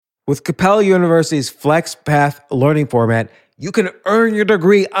With Capella University's FlexPath learning format, you can earn your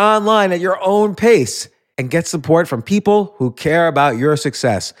degree online at your own pace and get support from people who care about your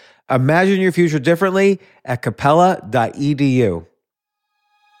success. Imagine your future differently at capella.edu.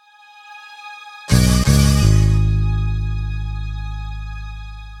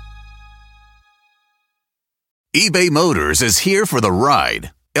 eBay Motors is here for the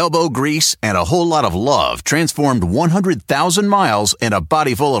ride. Elbow grease and a whole lot of love transformed 100,000 miles and a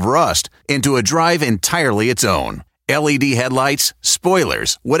body full of rust into a drive entirely its own. LED headlights,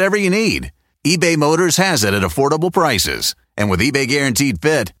 spoilers, whatever you need. eBay Motors has it at affordable prices. And with eBay Guaranteed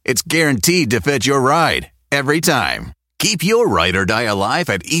Fit, it's guaranteed to fit your ride every time. Keep your ride or die alive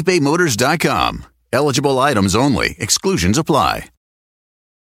at ebaymotors.com. Eligible items only. Exclusions apply.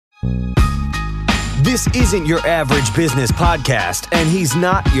 This isn't your average business podcast, and he's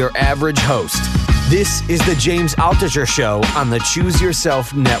not your average host. This is the James Altucher Show on the Choose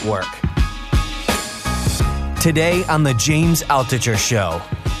Yourself Network. Today on the James Altucher Show.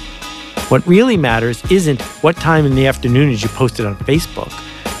 What really matters isn't what time in the afternoon did you post it on Facebook.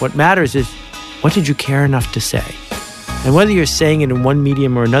 What matters is, what did you care enough to say? And whether you're saying it in one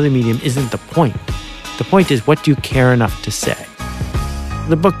medium or another medium isn't the point. The point is, what do you care enough to say?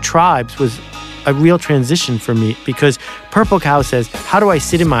 The book Tribes was a real transition for me because Purple Cow says, how do I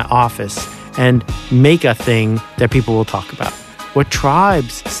sit in my office and make a thing that people will talk about? What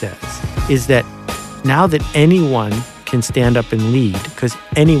Tribes says is that now that anyone can stand up and lead, because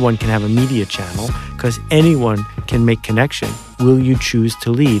anyone can have a media channel, because anyone can make connection, will you choose to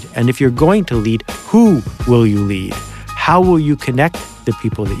lead? And if you're going to lead, who will you lead? How will you connect the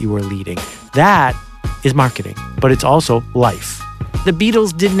people that you are leading? That is marketing, but it's also life. The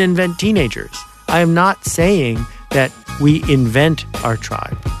Beatles didn't invent teenagers. I am not saying that we invent our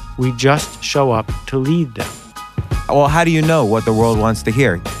tribe. We just show up to lead them. Well, how do you know what the world wants to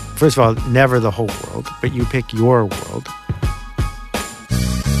hear? First of all, never the whole world, but you pick your world.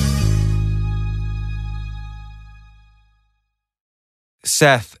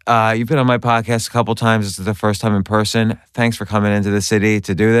 Seth, you've been on my podcast a couple times. This is the first time in person. Thanks for coming into the city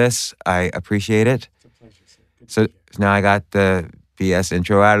to do this. I appreciate it. It's a pleasure, sir. So now I got the BS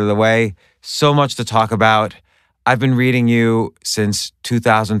intro out of the way. So much to talk about. I've been reading you since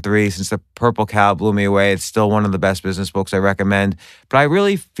 2003, since The Purple Cow blew me away. It's still one of the best business books I recommend. But I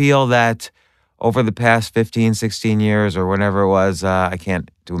really feel that over the past 15, 16 years or whenever it was, I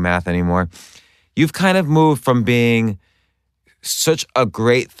can't do math anymore, you've kind of moved from being such a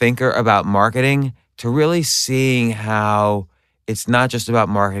great thinker about marketing to really seeing how it's not just about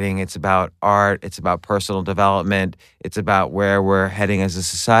marketing, it's about art, it's about personal development, it's about where we're heading as a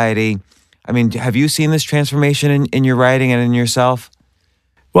society. I mean, have you seen this transformation in your writing and in yourself?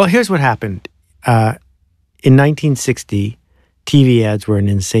 Well, here's what happened. In 1960, TV ads were an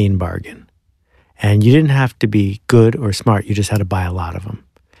insane bargain. And you didn't have to be good or smart. You just had to buy a lot of them.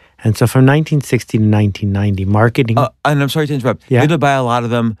 And so from 1960 to 1990, marketing... and I'm sorry to interrupt. Yeah? You had to buy a lot of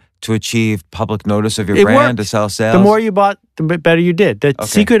them to achieve public notice of your It brand, worked. to sell sales? The more you bought, the better you did. The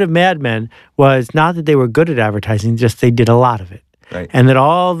secret of Mad Men was not that they were good at advertising, just they did a lot of it. Right. And that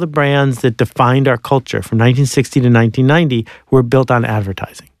all the brands that defined our culture from 1960 to 1990 were built on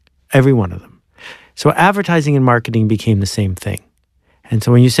advertising, every one of them. So advertising and marketing became the same thing. And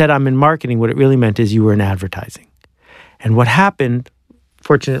so when you said I'm in marketing, what it really meant is you were in advertising. And what happened,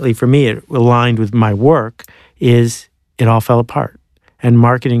 fortunately for me, it aligned with my work, is it all fell apart. And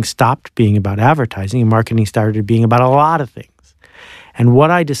marketing stopped being about advertising, and marketing started being about a lot of things. And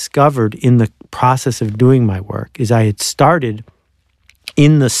what I discovered in the process of doing my work is I had started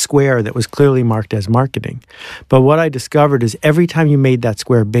in the square that was clearly marked as marketing. But what I discovered is every time you made that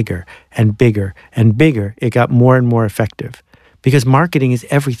square bigger and bigger and bigger, it got more and more effective. Because marketing is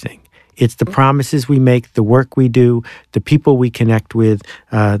everything. It's the promises we make, the work we do, the people we connect with,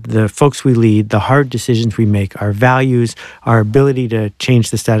 the folks we lead, the hard decisions we make, our values, our ability to change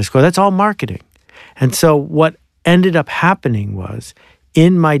the status quo. That's all marketing. And so what ended up happening was,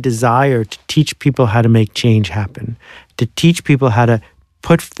 in my desire to teach people how to make change happen, to teach people how to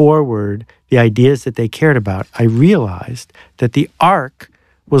put forward the ideas that they cared about, I realized that the arc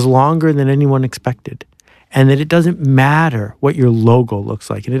was longer than anyone expected. And that it doesn't matter what your logo looks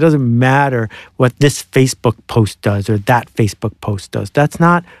like. And it doesn't matter what this Facebook post does or that Facebook post does. That's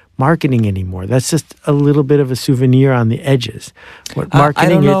not marketing anymore. That's just a little bit of a souvenir on the edges. What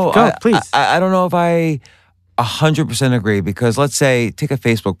marketing is... Go, please. I don't know if I 100% agree, because let's say, take a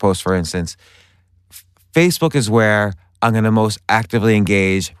Facebook post, for instance. Facebook is where I'm going to most actively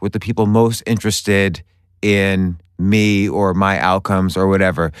engage with the people most interested in me or my outcomes or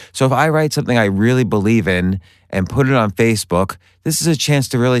whatever. So if I write something I really believe in and put it on Facebook, this is a chance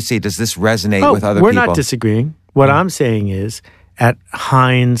to really see, does this resonate with other we're people? not disagreeing. What I'm saying is at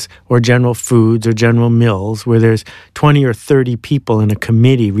Heinz or General Foods or General Mills, where there's 20 or 30 people in a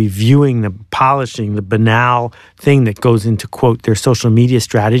committee reviewing the polishing, the banal thing that goes into, quote, their social media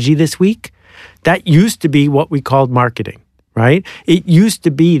strategy this week, that used to be what we called marketing, right? It used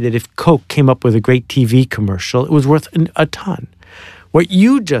to be that if Coke came up with a great TV commercial, it was worth a ton. What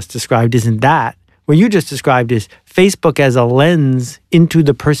you just described isn't that. What you just described is Facebook as a lens into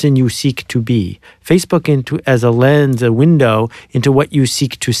the person you seek to be. Facebook as a lens, a window into what you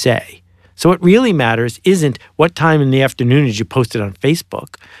seek to say. So what really matters isn't what time in the afternoon did you post it on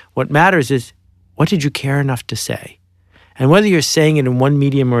Facebook. What matters is, what did you care enough to say? And whether you're saying it in one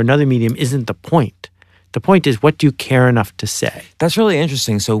medium or another medium isn't the point. The point is, what do you care enough to say? That's really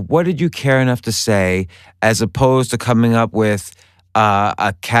interesting. So what did you care enough to say as opposed to coming up with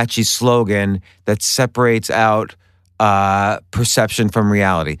a catchy slogan that separates out perception from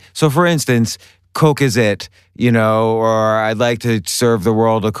reality? So for instance, Coke is it, or I'd like to serve the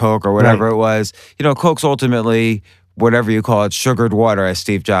world a Coke or whatever it was. Coke's ultimately whatever you call it, sugared water, as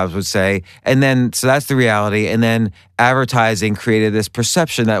Steve Jobs would say. And then, so that's the reality. And then advertising created this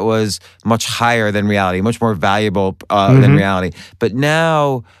perception that was much higher than reality, much more valuable than reality. But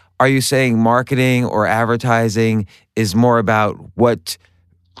now, are you saying marketing or advertising is more about what,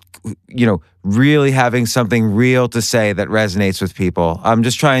 really having something real to say that resonates with people? I'm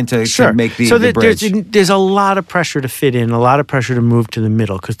just trying to make the bridge. There's a lot of pressure to fit in, a lot of pressure to move to the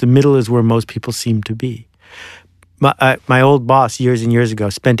middle, because the middle is where most people seem to be. My old boss years and years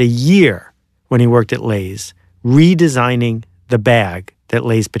ago spent a year when he worked at Lay's redesigning the bag that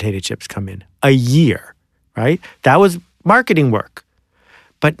Lay's potato chips come in. A year, right? That was marketing work.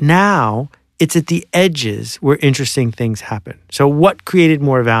 But now it's at the edges where interesting things happen. So what created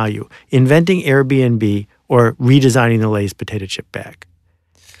more value? Inventing Airbnb or redesigning the Lay's potato chip bag?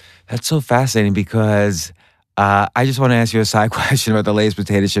 That's so fascinating because I just want to ask you a side question about the Lay's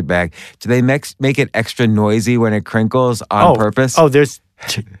potato chip bag. Do they make it extra noisy when it crinkles on purpose? Oh, there's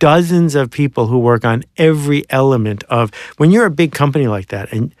dozens of people who work on every element of, when you're a big company like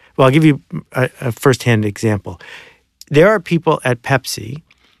that, and I'll give you a firsthand example. There are people at Pepsi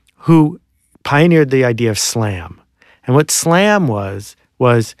who pioneered the idea of slam. And what slam was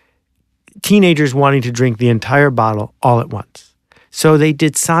teenagers wanting to drink the entire bottle all at once. So they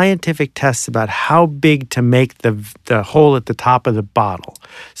did scientific tests about how big to make the hole at the top of the bottle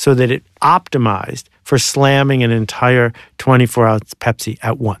so that it optimized for slamming an entire 24-ounce Pepsi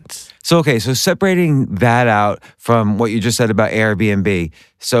at once. So separating that out from what you just said about Airbnb.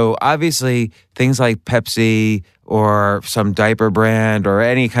 So obviously things like Pepsi or some diaper brand or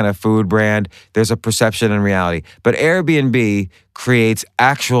any kind of food brand, there's a perception and reality. But Airbnb creates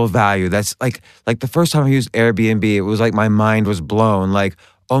actual value. That's like the first time I used Airbnb, it was like my mind was blown. Like,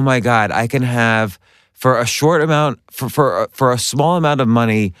 oh my God, I can have for a short amount, for a small amount of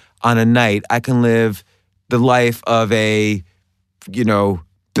money on a night, I can live the life of a,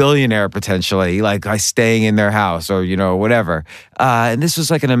 billionaire potentially, like staying in their house or, whatever. And this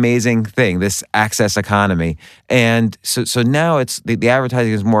was like an amazing thing, this access economy. And so now it's the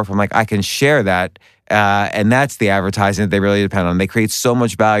advertising is more from like, I can share that. And that's the advertising that they really depend on. They create so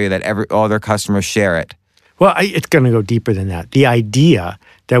much value that all their customers share it. Well, it's going to go deeper than that. The idea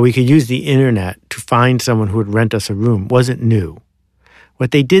that we could use the internet to find someone who would rent us a room wasn't new.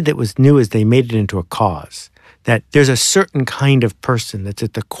 What they did that was new is they made it into a cause. That there's a certain kind of person that's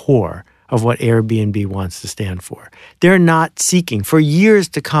at the core of what Airbnb wants to stand for. They're not seeking for years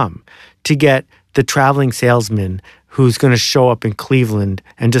to come to get the traveling salesman who's going to show up in Cleveland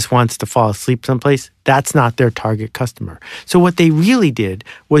and just wants to fall asleep someplace. That's not their target customer. So what they really did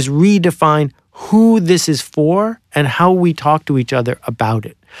was redefine who this is for and how we talk to each other about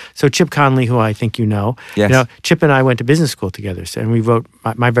it. So Chip Conley, who I think you know, Chip and I went to business school together, and we wrote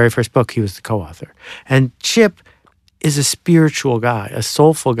my very first book. He was the co-author. And Chip is a spiritual guy, a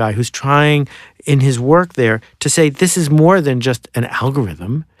soulful guy who's trying in his work there to say this is more than just an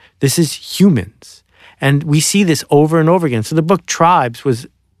algorithm. This is humans. And we see this over and over again. So the book Tribes was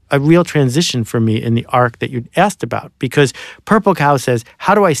a real transition for me in the arc that you asked about, because Purple Cow says,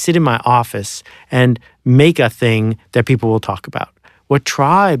 how do I sit in my office and make a thing that people will talk about? What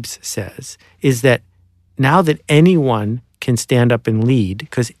Tribes says is that now that anyone can stand up and lead,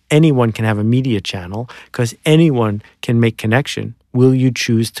 because anyone can have a media channel, because anyone can make connection, will you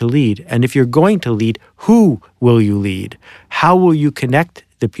choose to lead? And if you're going to lead, who will you lead? How will you connect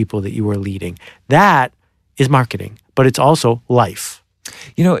the people that you are leading? That is marketing, but it's also life.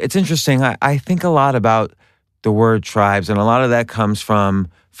 It's interesting. I think a lot about the word tribes, and a lot of that comes from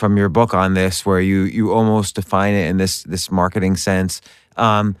your book on this, where you almost define it in this marketing sense.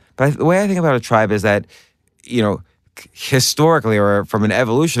 But the way I think about a tribe is that, historically, or from an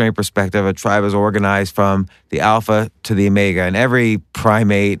evolutionary perspective, a tribe is organized from the alpha to the omega in every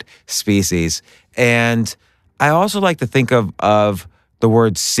primate species. And I also like to think of the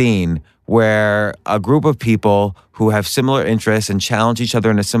word scene, where a group of people who have similar interests and challenge each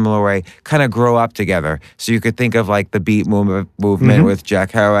other in a similar way kind of grow up together. So you could think of like the Beat movement with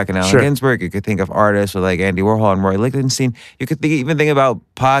Jack Kerouac and Allen Ginsberg. You could think of artists with like Andy Warhol and Roy Lichtenstein. You could even think about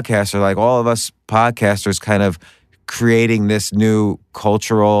podcasters, like all of us podcasters kind of creating this new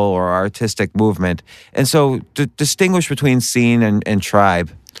cultural or artistic movement. And so to distinguish between scene and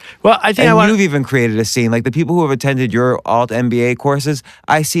tribe. Well, I think you've even created a scene. Like the people who have attended your alt MBA courses,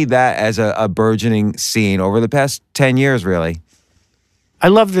 I see that as a burgeoning scene over the past 10 years, really. I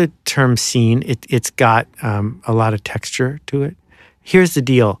love the term scene. It's got a lot of texture to it. Here's the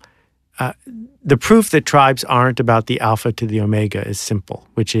deal. The proof that tribes aren't about the alpha to the omega is simple,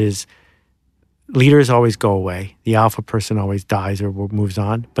 which is leaders always go away. The alpha person always dies or moves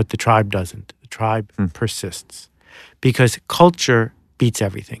on, but the tribe doesn't. The tribe persists because culture beats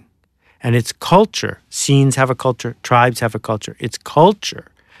everything. And it's culture. Scenes have a culture. Tribes have a culture. It's culture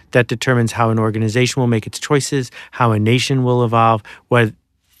that determines how an organization will make its choices, how a nation will evolve.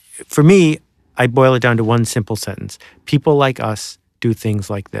 For me, I boil it down to one simple sentence. People like us do things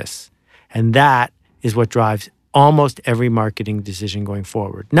like this. And that is what drives almost every marketing decision going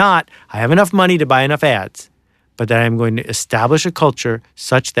forward. Not, I have enough money to buy enough ads, but that I'm going to establish a culture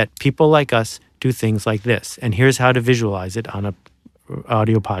such that people like us do things like this. And here's how to visualize it on a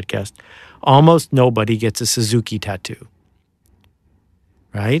audio podcast. Almost nobody gets a Suzuki tattoo,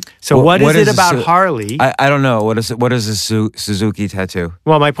 right? So what is it about Harley? I don't know. What is a Suzuki tattoo?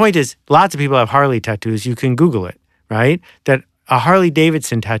 Well, my point is lots of people have Harley tattoos. You can Google it, right? That a Harley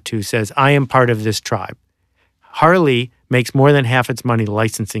Davidson tattoo says, I am part of this tribe. Harley makes more than half its money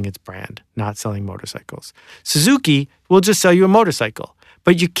licensing its brand, not selling motorcycles. Suzuki will just sell you a motorcycle,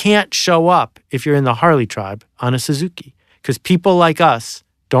 but you can't show up if you're in the Harley tribe on a Suzuki. Because people like us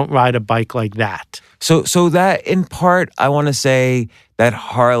don't ride a bike like that. So that, in part, I want to say that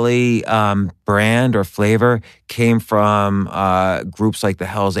Harley brand or flavor came from groups like the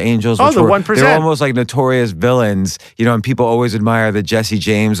Hells Angels. Oh, the 1%. They're almost like notorious villains, and people always admire the Jesse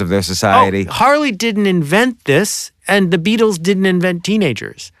James of their society. Harley didn't invent this, and the Beatles didn't invent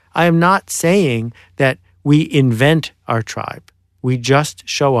teenagers. I am not saying that we invent our tribe. We just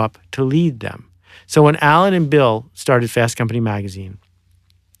show up to lead them. So when Alan and Bill started Fast Company magazine,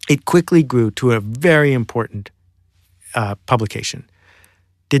 it quickly grew to a very important publication.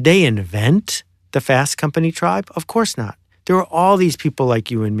 Did they invent the Fast Company tribe? Of course not. There were all these people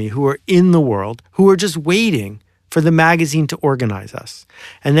like you and me who were in the world, who were just waiting for the magazine to organize us.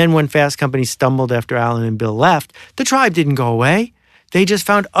 And then when Fast Company stumbled after Alan and Bill left, the tribe didn't go away. They just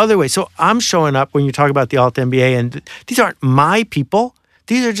found other ways. So I'm showing up when you talk about the alt MBA, and these aren't my people.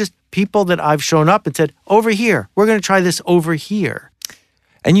 These are just people that I've shown up and said, over here, we're going to try this over here.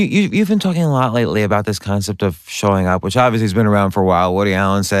 And you've been talking a lot lately about this concept of showing up, which obviously has been around for a while. Woody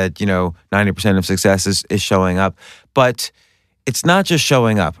Allen said, 90% of success is showing up. But it's not just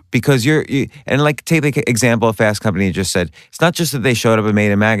showing up, because and like take the example of Fast Company you just said. It's not just that they showed up and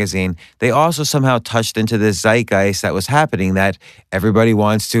made a magazine. They also somehow touched into this zeitgeist that was happening, that everybody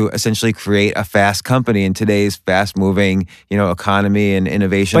wants to essentially create a fast company in today's fast-moving, economy and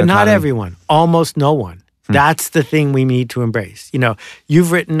innovation. But not everyone. Almost no one. That's the thing we need to embrace.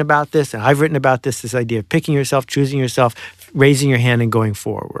 You've written about this, and I've written about this idea of picking yourself, choosing yourself, raising your hand and going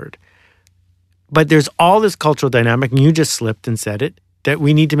forward. But there's all this cultural dynamic, and you just slipped and said it, that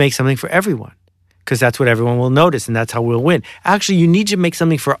we need to make something for everyone, because that's what everyone will notice, and that's how we'll win. Actually, you need to make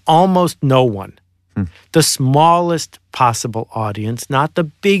something for almost no one. The smallest possible audience, not the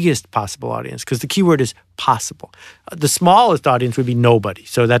biggest possible audience, because the key word is possible. The smallest audience would be nobody,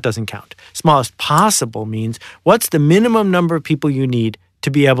 so that doesn't count. Smallest possible means what's the minimum number of people you need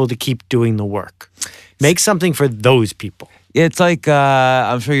to be able to keep doing the work. Make something for those people. It's like,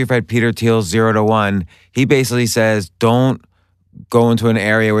 I'm sure you've read Peter Thiel's 0 to 1. He basically says, don't go into an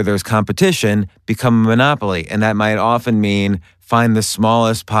area where there's competition, become a monopoly. And that might often mean find the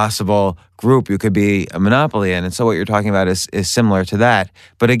smallest possible group you could be a monopoly in. And so what you're talking about is similar to that.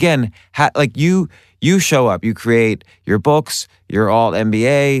 But again, you show up, you create your books, your alt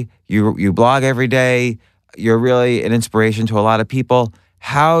MBA, you blog every day, you're really an inspiration to a lot of people.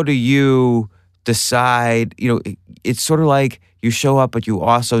 How do you decide, it's sort of like you show up, but you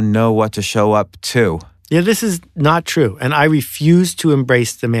also know what to show up to. Yeah, this is not true. And I refuse to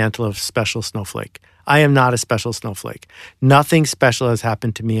embrace the mantle of special snowflake. I am not a special snowflake. Nothing special has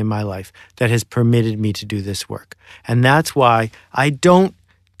happened to me in my life that has permitted me to do this work. And that's why I don't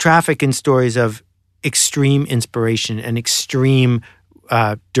traffic in stories of extreme inspiration and extreme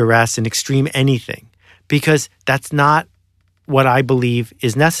duress and extreme anything, because that's not what I believe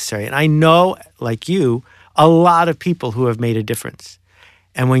is necessary. And I know, like you, a lot of people who have made a difference.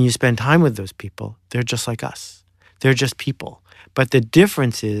 And when you spend time with those people, they're just like us. They're just people. But the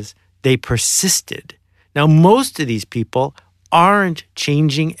difference is they persisted. Now, most of these people aren't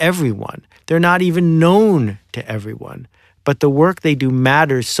changing everyone. They're not even known to everyone. But the work they do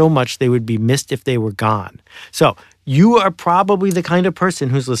matters so much they would be missed if they were gone. So you are probably the kind of person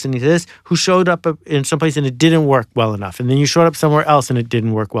who's listening to this who showed up in some place and it didn't work well enough. And then you showed up somewhere else and it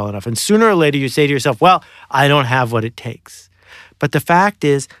didn't work well enough. And sooner or later you say to yourself, well, I don't have what it takes. But the fact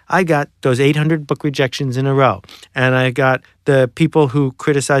is, I got those 800 book rejections in a row. And I got the people who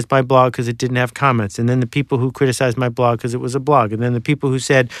criticized my blog because it didn't have comments. And then the people who criticized my blog because it was a blog. And then the people who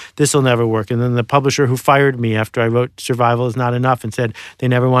said, this will never work. And then the publisher who fired me after I wrote Survival is Not Enough and said they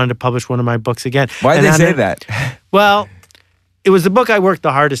never wanted to publish one of my books again. Why did they say that? Well, it was the book I worked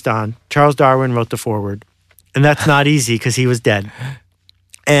the hardest on. Charles Darwin wrote the foreword. And that's not easy because he was dead.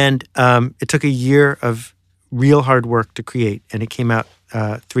 And it took a year of real hard work to create, and it came out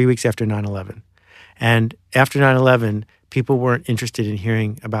 3 weeks after 9/11. And after 9/11, people weren't interested in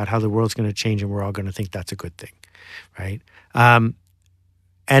hearing about how the world's going to change and we're all going to think that's a good thing, right? And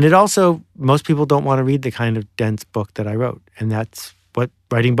it also, most people don't want to read the kind of dense book that I wrote, and that's what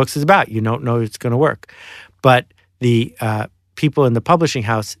writing books is about. You don't know it's going to work. But the people in the publishing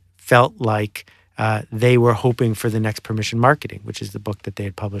house felt like they were hoping for the next Permission Marketing, which is the book that they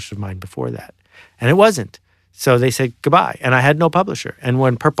had published of mine before that. And it wasn't. So they said goodbye, and I had no publisher. And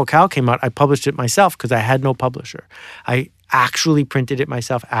when Purple Cow came out, I published it myself because I had no publisher. I actually printed it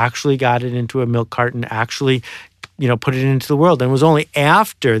myself, actually got it into a milk carton, actually, put it into the world. And it was only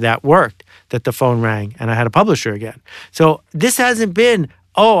after that worked that the phone rang and I had a publisher again. So this hasn't been,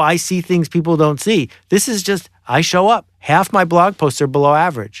 I see things people don't see. This is just, I show up. Half my blog posts are below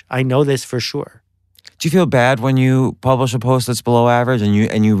average. I know this for sure. Do you feel bad when you publish a post that's below average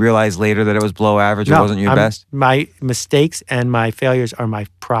and you realize later that it was below average, it wasn't your best? My mistakes and my failures are my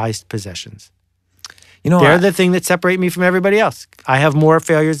prized possessions. They're the thing that separate me from everybody else. I have more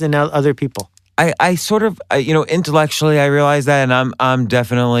failures than other people. I sort of, intellectually I realize that, and I'm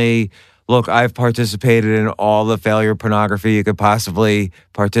definitely, look, I've participated in all the failure pornography you could possibly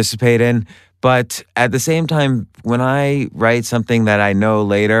participate in. But at the same time, when I write something that I know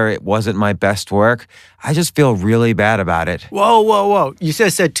later it wasn't my best work, I just feel really bad about it. Whoa. You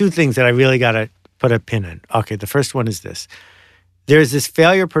said two things that I really got to put a pin in. Okay, the first one is this. There's this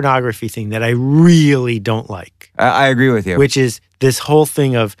failure pornography thing that I really don't like. I agree with you. Which is this whole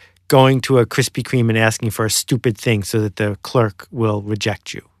thing of going to a Krispy Kreme and asking for a stupid thing so that the clerk will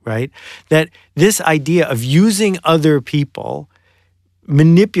reject you, right? That this idea of using other people,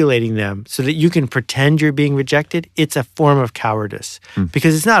 manipulating them so that you can pretend you're being rejected, it's a form of cowardice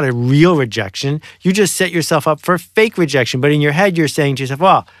because it's not a real rejection. You just set yourself up for fake rejection. But in your head, you're saying to yourself,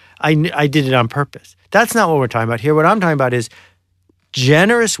 well, I did it on purpose. That's not what we're talking about here. What I'm talking about is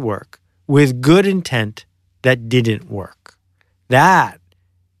generous work with good intent that didn't work. That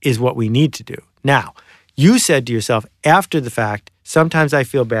is what we need to do. Now, you said to yourself after the fact, sometimes I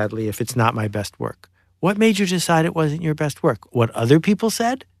feel badly if it's not my best work. What made you decide it wasn't your best work? What other people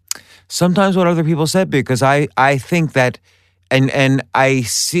said? Sometimes what other people said, because I think that, and I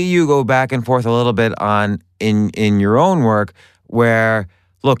see you go back and forth a little bit on in your own work where,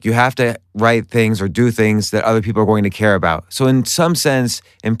 look, you have to write things or do things that other people are going to care about. So in some sense,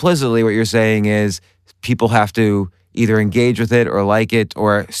 implicitly what you're saying is people have to either engage with it or like it,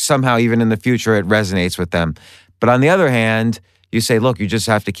 or somehow even in the future it resonates with them. But on the other hand, you say, look, you just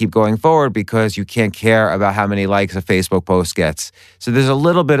have to keep going forward because you can't care about how many likes a Facebook post gets. So there's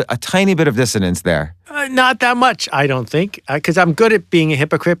a tiny bit of dissonance there. Not that much, I don't think, because I'm good at being a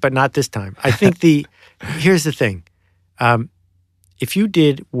hypocrite, but not this time. I think here's the thing. If you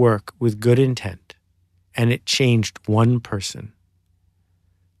did work with good intent and it changed one person,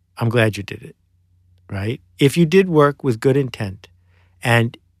 I'm glad you did it, right? If you did work with good intent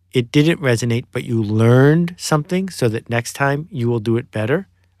and it didn't resonate, but you learned something so that next time you will do it better,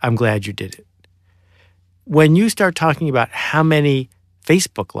 I'm glad you did it. When you start talking about how many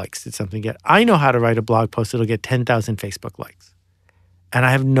Facebook likes did something get, I know how to write a blog post that'll get 10,000 Facebook likes. And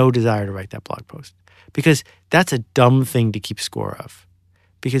I have no desire to write that blog post because that's a dumb thing to keep score of.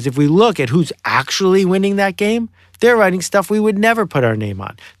 Because if we look at who's actually winning that game, They're writing stuff we would never put our name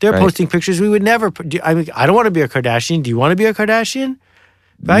on. They're posting pictures we would never put. I mean, I don't want to be a Kardashian. Do you want to be a Kardashian?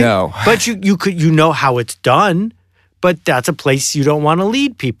 Right? No. But you know how it's done, but that's a place you don't want to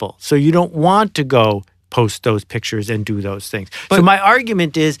lead people. So you don't want to go post those pictures and do those things. So my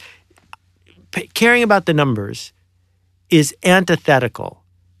argument is caring about the numbers is antithetical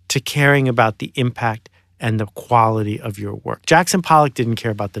to caring about the impact and the quality of your work. Jackson Pollock didn't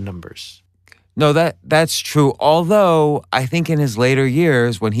care about the numbers. No, that's true. Although I think in his later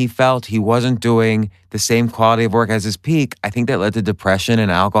years, when he felt he wasn't doing the same quality of work as his peak, I think that led to depression and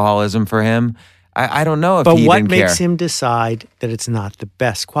alcoholism for him. I don't know if he didn't care. But what makes him decide that it's not the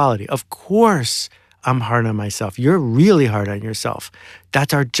best quality? Of course, I'm hard on myself. You're really hard on yourself.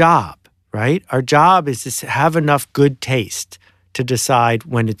 That's our job, right? Our job is to have enough good taste to decide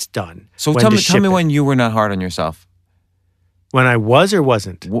when it's done. So tell me when you were not hard on yourself. When I was or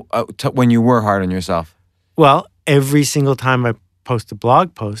wasn't? When you were hard on yourself. Well, every single time I post a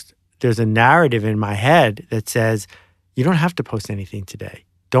blog post, there's a narrative in my head that says, you don't have to post anything today.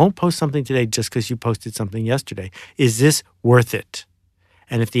 Don't post something today just because you posted something yesterday. Is this worth it?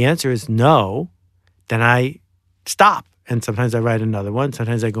 And if the answer is no, then I stop. And sometimes I write another one.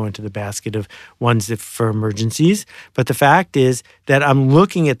 Sometimes I go into the basket of ones that for emergencies. But the fact is that I'm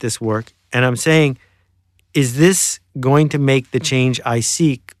looking at this work and I'm saying, is this going to make the change I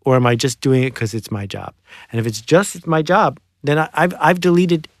seek, or am I just doing it because it's my job? And if it's just my job, then I've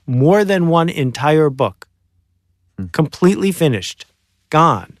deleted more than one entire book, completely finished,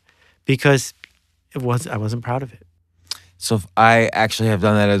 gone, because I wasn't proud of it. So I actually have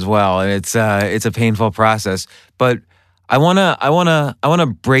done that as well, and it's a painful process. But I wanna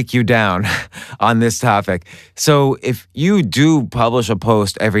break you down on this topic. So if you do publish a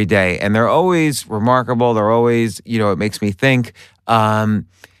post every day, and they're always remarkable, they're always, it makes me think.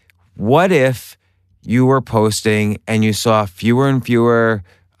 What if you were posting and you saw fewer and fewer?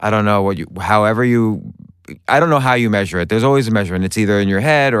 I don't know I don't know how you measure it. There's always a measurement. It's either in your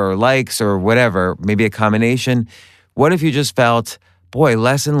head or likes or whatever, maybe a combination. What if you just felt, boy,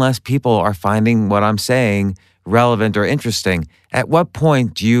 less and less people are finding what I'm saying relevant or interesting? At what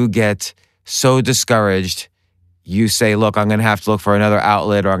point do you get so discouraged you say, look, I'm going to have to look for another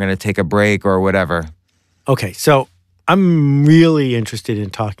outlet, or I'm going to take a break or whatever? Okay, so I'm really interested in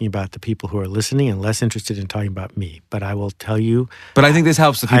talking about the people who are listening and less interested in talking about me. But I will tell you. But I think this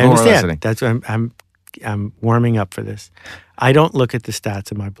helps the people who are listening. That's what I'm warming up for this. I don't look at the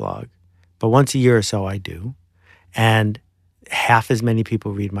stats of my blog, but once a year or so I do. And half as many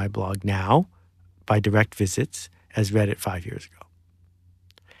people read my blog now by direct visits as read it 5 years ago.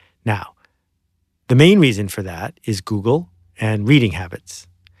 Now, the main reason for that is Google and reading habits.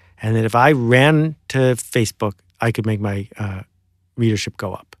 And that if I ran to Facebook, I could make my readership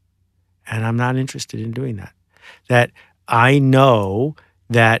go up. And I'm not interested in doing that. That I know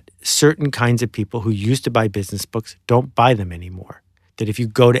that certain kinds of people who used to buy business books don't buy them anymore. That if you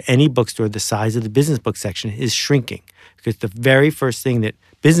go to any bookstore, the size of the business book section is shrinking. Because the very first thing that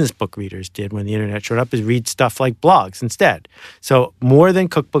business book readers did when the internet showed up is read stuff like blogs instead. So more than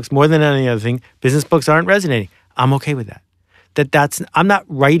cookbooks, more than any other thing, business books aren't resonating. I'm okay with that. I'm not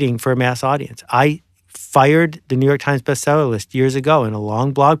writing for a mass audience. I fired the New York Times bestseller list years ago in a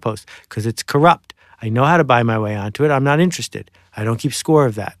long blog post because it's corrupt. I know how to buy my way onto it. I'm not interested. I don't keep score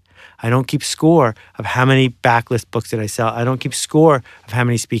of that. I don't keep score of how many backlist books that I sell. I don't keep score of how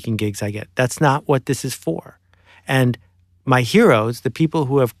many speaking gigs I get. That's not what this is for. And my heroes, the people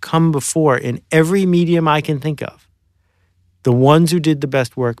who have come before in every medium I can think of, the ones who did the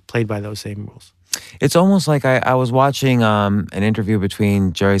best work played by those same rules. It's almost like I was watching an interview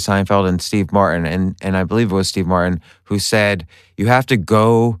between Jerry Seinfeld and Steve Martin, and I believe it was Steve Martin who said, you have to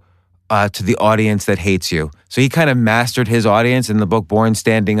go to the audience that hates you. So he kind of mastered his audience in the book Born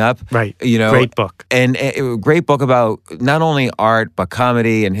Standing Up. Right. Great book. And great book about not only art, but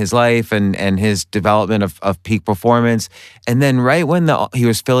comedy and his life and his development of peak performance. And then right when he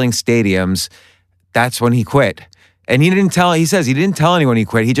was filling stadiums, that's when he quit. And he says he didn't tell anyone he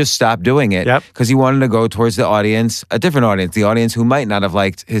quit. He just stopped doing it because he wanted to go towards the audience, a different audience, the audience who might not have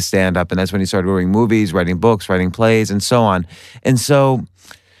liked his stand-up. And that's when he started doing movies, writing books, writing plays, and so on. And so,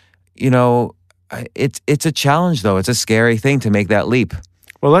 it's a challenge, though. It's a scary thing to make that leap.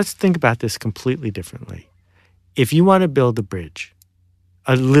 Well, let's think about this completely differently. If you want to build a bridge,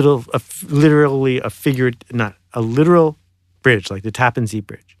 not a literal bridge, like the Tappan Zee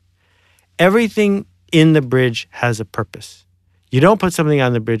Bridge, everything in the bridge has a purpose. You don't put something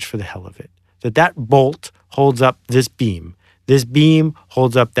on the bridge for the hell of it. That bolt holds up this beam. This beam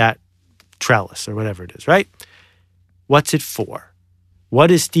holds up that trellis or whatever it is, right? What's it for? What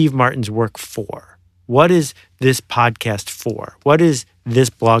is Steve Martin's work for? what is this podcast for? What is this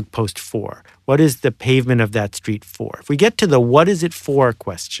blog post for? What is the pavement of that street for? If we get to the what is it for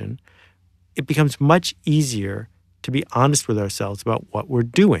question, it becomes much easier to be honest with ourselves about what we're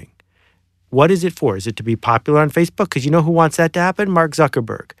doing. What is it for? Is it to be popular on Facebook? Because you know who wants that to happen? Mark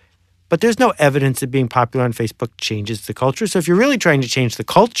Zuckerberg. But there's no evidence that being popular on Facebook changes the culture. So if you're really trying to change the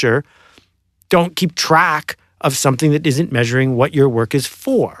culture, don't keep track of something that isn't measuring what your work is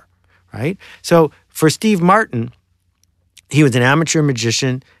for, right? So for Steve Martin, he was an amateur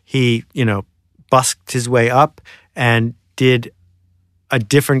magician. He, busked his way up and did a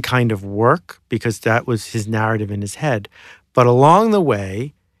different kind of work because that was his narrative in his head. But along the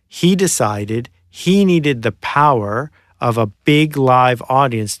way, he decided he needed the power of a big live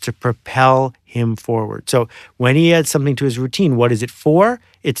audience to propel him forward. So when he adds something to his routine, what is it for?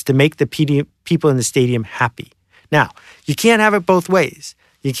 It's to make the people in the stadium happy. Now, you can't have it both ways.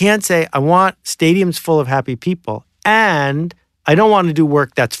 You can't say, I want stadiums full of happy people, and I don't want to do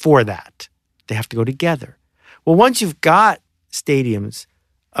work that's for that. They have to go together. Well, once you've got stadiums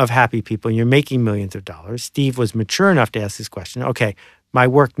of happy people and you're making millions of dollars, Steve was mature enough to ask this question, okay, my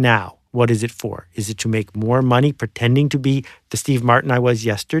work now, what is it for? Is it to make more money pretending to be the Steve Martin I was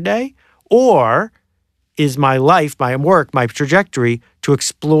yesterday? Or is my life, my work, my trajectory to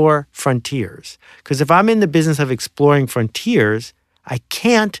explore frontiers? Because if I'm in the business of exploring frontiers, I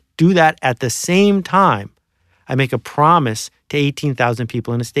can't do that at the same time I make a promise to 18,000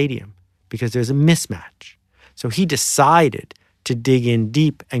 people in a stadium because there's a mismatch. So he decided to dig in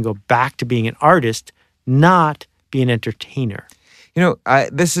deep and go back to being an artist, not be an entertainer.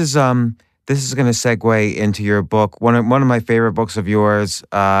 This is going to segue into your book. One of my favorite books of yours,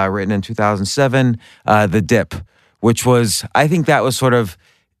 written in 2007, The Dip, which was, I think that was sort of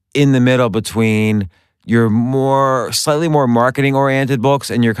in the middle between your slightly more marketing-oriented books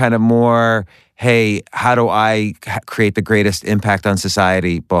and your kind of more, hey, how do I create the greatest impact on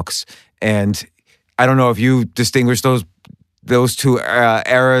society books? And I don't know if you distinguish those two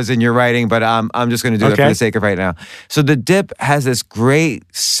eras in your writing, but I'm just going to do that for the sake of right now. So The Dip has this great,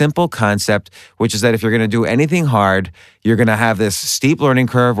 simple concept, which is that if you're going to do anything hard, you're going to have this steep learning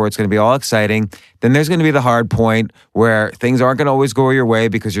curve where it's going to be all exciting. Then there's going to be the hard point where things aren't going to always go your way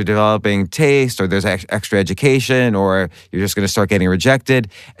because you're developing taste or there's extra education or you're just going to start getting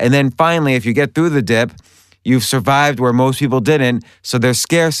rejected. And then finally, if you get through the dip, you've survived where most people didn't, so there's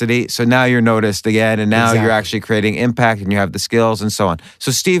scarcity, so now you're noticed again, and now you're actually creating impact and you have the skills and so on.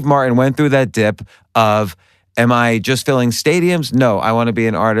 So Steve Martin went through that dip of, am I just filling stadiums? No, I want to be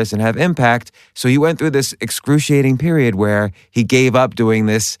an artist and have impact. So he went through this excruciating period where he gave up doing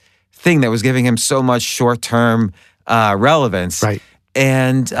this thing that was giving him so much short-term relevance. Right.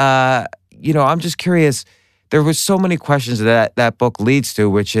 And, I'm just curious, there were so many questions that book leads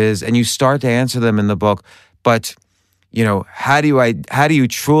to, which is, and you start to answer them in the book, but, how do you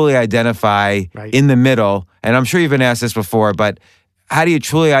truly identify in the middle? And I'm sure you've been asked this before, but how do you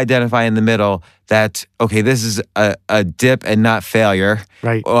truly identify in the middle that, okay, this is a dip and not failure,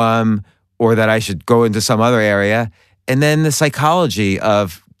 right? Or that I should go into some other area? And then the psychology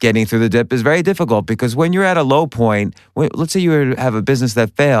of getting through the dip is very difficult because when you're at a low point, let's say you have a business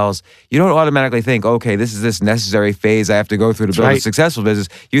that fails, you don't automatically think, okay, this is this necessary phase I have to go through to build a successful business.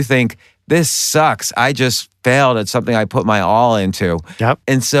 You think, this sucks. I just failed at something I put my all into. Yep.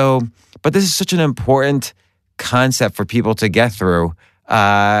 And so, but this is such an important concept for people to get through.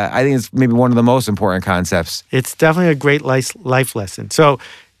 I think it's maybe one of the most important concepts. It's definitely a great life lesson. So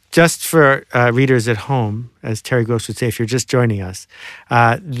just for readers at home, as Terry Gross would say, if you're just joining us,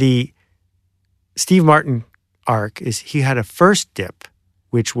 the Steve Martin arc is he had a first dip,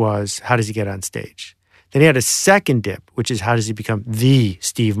 which was how does he get on stage? Then he had a second dip, which is how does he become the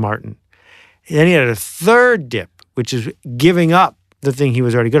Steve Martin? And then he had a third dip, which is giving up the thing he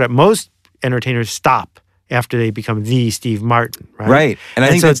was already good at. Most entertainers stop after they become the Steve Martin, right? Right. And I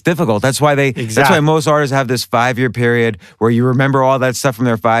think that's difficult. That's why that's why most artists have this 5-year period where you remember all that stuff from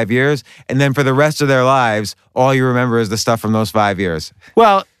their 5 years, and then for the rest of their lives, all you remember is the stuff from those 5 years.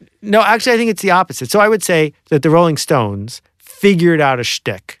 Well, no, actually I think it's the opposite. So I would say that the Rolling Stones figured out a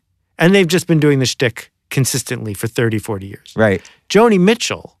shtick, and they've just been doing the shtick consistently for 30, 40 years. Right. Joni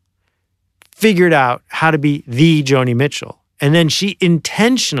Mitchell figured out how to be the Joni Mitchell, and then she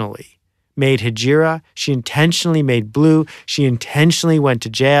intentionally made Hejira, she intentionally made Blue, she intentionally went to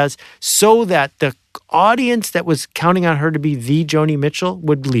jazz so that the audience that was counting on her to be the Joni Mitchell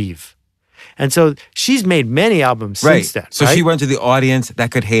would leave. And so she's made many albums since then. So she went to the audience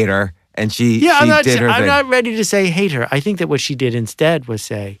that could hate her, and she did her thing. I'm not ready to say hate her. I think that what she did instead was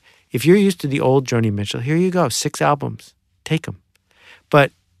say, if you're used to the old Joni Mitchell, here you go, 6 albums, take them.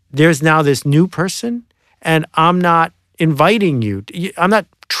 But there's now this new person, and I'm not inviting you. I'm not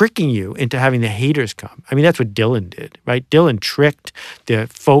tricking you into having the haters come. I mean, that's what Dylan did, right? Dylan tricked the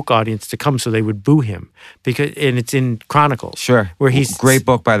folk audience to come so they would boo him, and it's in Chronicles. Sure. Where he's great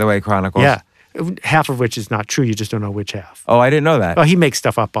book, by the way, Chronicles. Yeah. Half of which is not true. You just don't know which half. Oh, I didn't know that. Oh, he makes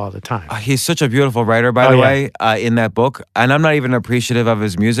stuff up all the time. He's such a beautiful writer, by the way, in that book. And I'm not even appreciative of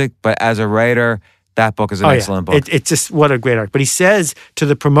his music, but as a writer, that book is an excellent book. It's just, what a great art. But he says to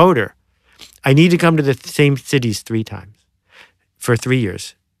the promoter, I need to come to the same cities 3 times for 3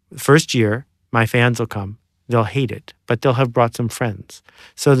 years. First year, my fans will come. They'll hate it, but they'll have brought some friends.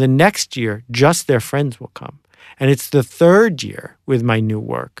 So the next year, just their friends will come. And it's the 3rd year with my new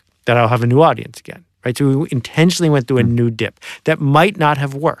work that I'll have a new audience again, right? So we intentionally went through a new dip that might not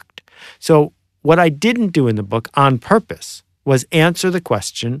have worked. So what I didn't do in the book on purpose was answer the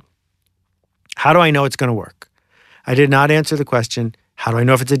question, how do I know it's going to work? I did not answer the question, how do I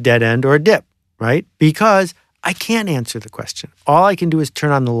know if it's a dead end or a dip, right? Because I can't answer the question. All I can do is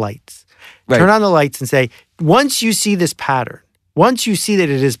turn on the lights. Right. Turn on the lights and say, once you see this pattern, once you see that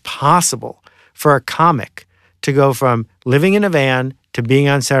it is possible for a comic to go from living in a van to being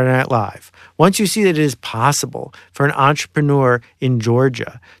on Saturday Night Live, once you see that it is possible for an entrepreneur in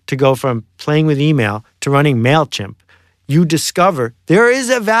Georgia to go from playing with email to running MailChimp, you discover there is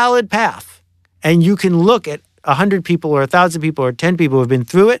a valid path. And you can look at 100 people or 1,000 people or 10 people who have been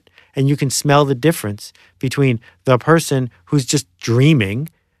through it, and you can smell the difference between the person who's just dreaming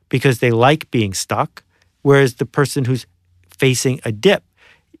because they like being stuck, whereas the person who's facing a dip.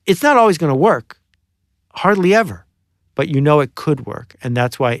 It's not always going to work, hardly ever, but you know it could work. And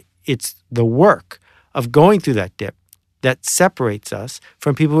that's why it's the work of going through that dip that separates us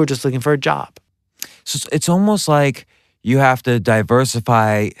from people who are just looking for a job. So it's almost like you have to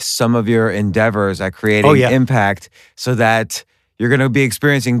diversify some of your endeavors at creating impact so that you're going to be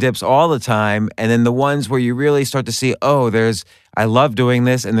experiencing dips all the time. And then the ones where you really start to see, I love doing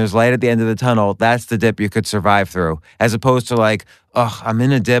this and there's light at the end of the tunnel, that's the dip you could survive through. As opposed to like, I'm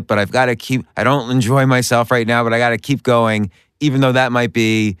in a dip, but I've got to I don't enjoy myself right now, but I got to keep going, even though that might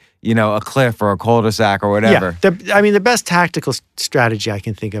be, a cliff or a cul-de-sac or whatever. Yeah. The best tactical strategy I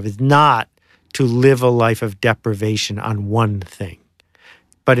can think of is not to live a life of deprivation on one thing,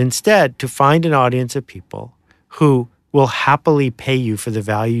 but instead to find an audience of people who will happily pay you for the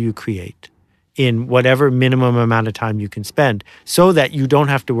value you create in whatever minimum amount of time you can spend, so that you don't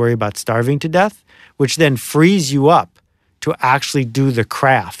have to worry about starving to death, which then frees you up to actually do the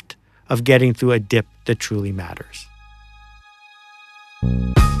craft of getting through a dip that truly matters.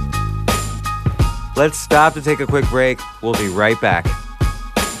 Let's stop to take a quick break. We'll be right back.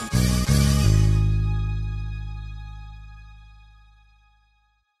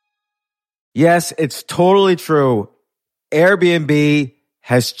 Yes, it's totally true. Airbnb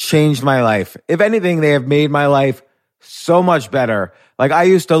has changed my life. If anything, they have made my life so much better. Like, I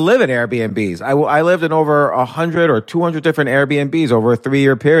used to live in Airbnbs. I lived in over 100 or 200 different Airbnbs over a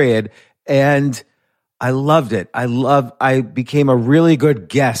 3-year period, and I loved it. I became a really good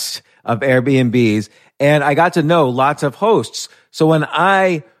guest of Airbnbs, and I got to know lots of hosts. So when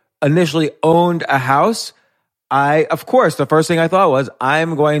I initially owned a house, of course, the first thing I thought was,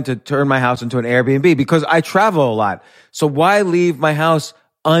 I'm going to turn my house into an Airbnb because I travel a lot. So why leave my house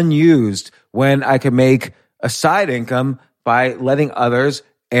unused when I can make a side income by letting others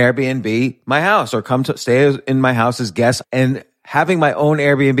Airbnb my house or come to stay in my house as guests? And having my own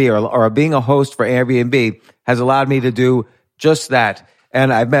Airbnb or being a host for Airbnb has allowed me to do just that.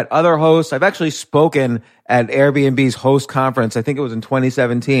 And I've met other hosts. I've actually spoken at Airbnb's host conference. I think it was in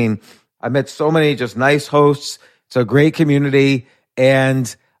 2017. I met so many just nice hosts. It's a great community.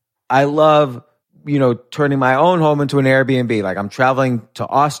 And I love, turning my own home into an Airbnb. Like, I'm traveling to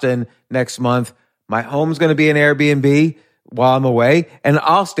Austin next month. My home's going to be an Airbnb while I'm away, and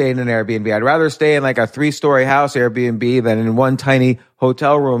I'll stay in an Airbnb. I'd rather stay in like a 3-story house Airbnb than in one tiny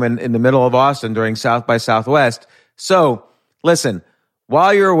hotel room in the middle of Austin during South by Southwest. So listen,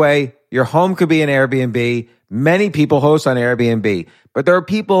 while you're away, your home could be an Airbnb. Many people host on Airbnb, but there are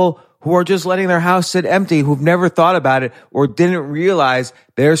people who are just letting their house sit empty, who've never thought about it or didn't realize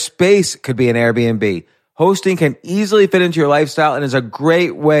their space could be an Airbnb. Hosting can easily fit into your lifestyle and is a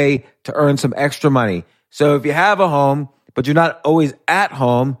great way to earn some extra money. So if you have a home, but you're not always at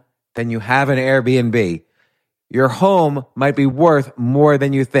home, then you have an Airbnb. Your home might be worth more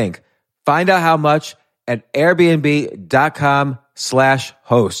than you think. Find out how much at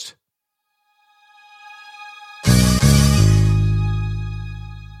airbnb.com/host.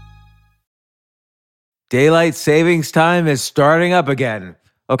 Daylight savings time is starting up again.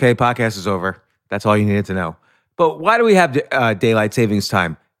 Okay, podcast is over. That's all you needed to know. But why do we have daylight savings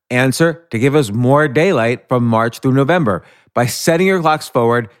time? Answer: to give us more daylight from March through November. By setting your clocks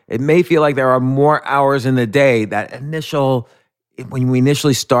forward, it may feel like there are more hours in the day, when we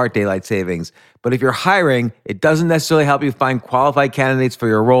initially start daylight savings. But if you're hiring, it doesn't necessarily help you find qualified candidates for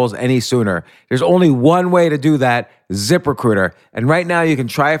your roles any sooner. There's only one way to do that: ZipRecruiter. And right now you can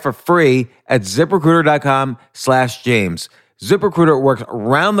try it for free at ZipRecruiter.com/James. ZipRecruiter works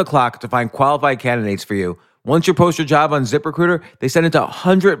around the clock to find qualified candidates for you. Once you post your job on ZipRecruiter, they send it to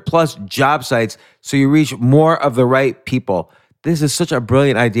 100 plus job sites so you reach more of the right people. This is such a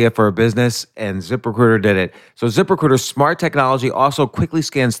brilliant idea for a business, and ZipRecruiter did it. So ZipRecruiter's smart technology also quickly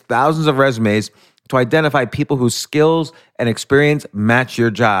scans thousands of resumes to identify people whose skills and experience match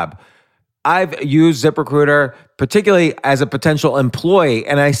your job. I've used ZipRecruiter particularly as a potential employee,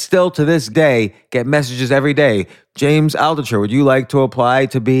 and I still to this day get messages every day. James Altucher, would you like to apply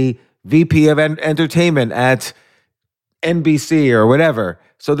to be VP of Entertainment at NBC or whatever?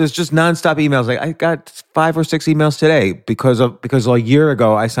 So there's just nonstop emails. Like I got 5 or 6 emails today because a year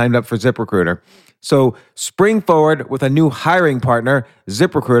ago I signed up for ZipRecruiter. So spring forward with a new hiring partner,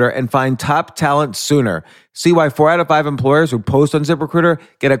 ZipRecruiter, and find top talent sooner. See why 4 out of 5 employers who post on ZipRecruiter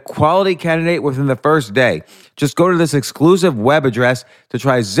get a quality candidate within the first day. Just go to this exclusive web address to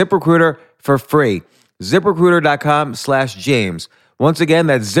try ZipRecruiter for free. ZipRecruiter.com/James. Once again,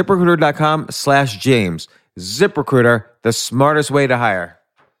 that's ZipRecruiter.com/James. ZipRecruiter, the smartest way to hire.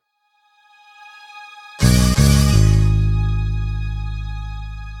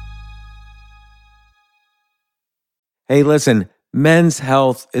 Hey, listen, men's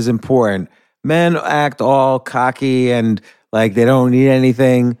health is important. Men act all cocky and like they don't need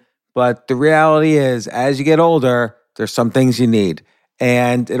anything. But the reality is, as you get older, there's some things you need.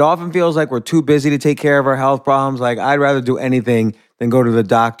 And it often feels like we're too busy to take care of our health problems. Like I'd rather do anything than go to the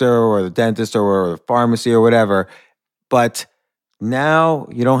doctor or the dentist or the pharmacy or whatever. But now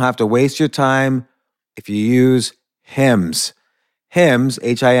you don't have to waste your time if you use Hims. Hims,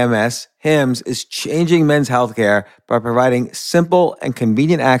 H-I-M-S, Hims is changing men's healthcare by providing simple and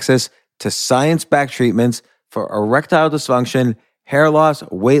convenient access to science-backed treatments for erectile dysfunction, hair loss,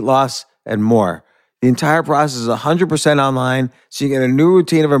 weight loss, and more. The entire process is 100% online, so you get a new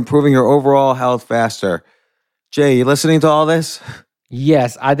routine of improving your overall health faster. Jay, you listening to all this?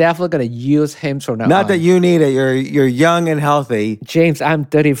 Yes, I definitely gonna use Hims from now Not on. that you need it. You're young and healthy. James, I'm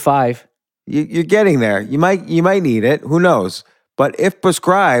 35. You're getting there. You might need it. Who knows? But if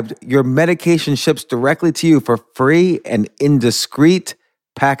prescribed, your medication ships directly to you for free and in discreet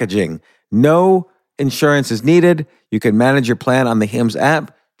packaging. No insurance is needed. You can manage your plan on the Hims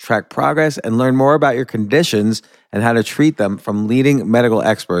app, track progress, and learn more about your conditions and how to treat them from leading medical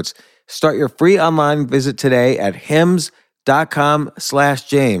experts. Start your free online visit today at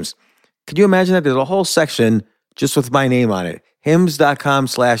hims.com/James. Could you imagine that? There's a whole section just with my name on it.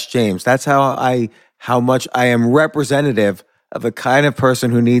 hims.com/James. That's how much I am representative of the kind of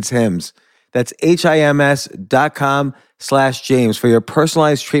person who needs Hims. That's HIMS.com/James for your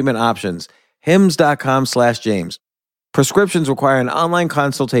personalized treatment options. HIMS.com/James. Prescriptions require an online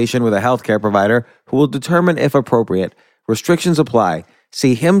consultation with a healthcare provider who will determine if appropriate. Restrictions apply.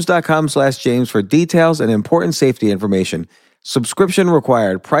 See HIMS.com/James for details and important safety information. Subscription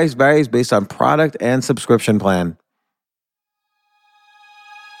required. Price varies based on product and subscription plan.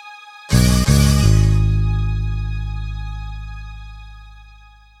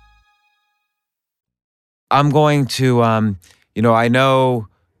 I'm going to, I know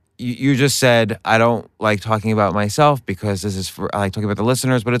you just said I don't like talking about myself because I like talking about the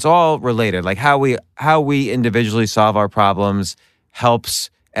listeners, but it's all related. Like how we individually solve our problems helps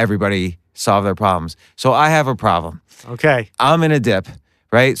everybody solve their problems. So I have a problem. Okay. I'm in a dip,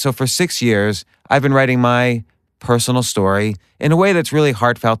 right? So for 6 years, I've been writing my personal story in a way that's really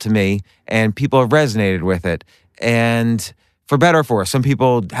heartfelt to me, and people have resonated with it. And for better or for worse, some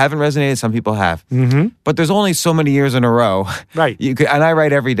people haven't resonated, some people have. Mm-hmm. But there's only so many years in a row. Right. And I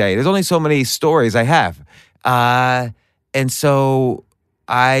write every day. There's only so many stories I have. And so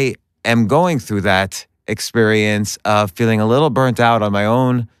I am going through that experience of feeling a little burnt out on my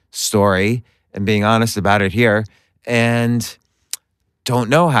own story and being honest about it here, and don't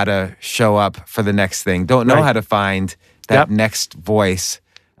know how to show up for the next thing. Don't know how to find that next voice.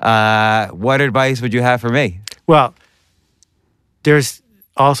 What advice would you have for me? Well, there's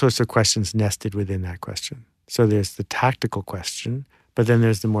all sorts of questions nested within that question. So there's the tactical question, but then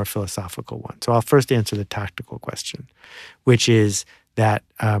there's the more philosophical one. So I'll first answer the tactical question, which is that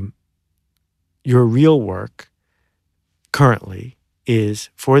your real work currently is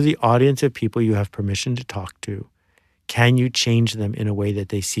for the audience of people you have permission to talk to. Can you change them in a way that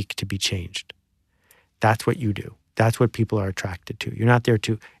they seek to be changed? That's what you do. That's what people are attracted to. You're not there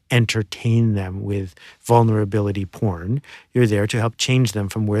to entertain them with vulnerability porn. You're there to help change them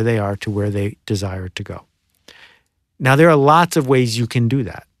from where they are to where they desire to go. Now, there are lots of ways you can do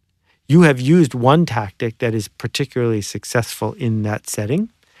that. You have used one tactic that is particularly successful in that setting,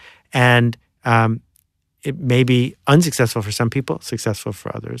 and it may be unsuccessful for some people, successful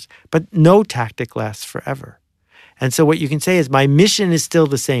for others, but no tactic lasts forever. And so what you can say is, my mission is still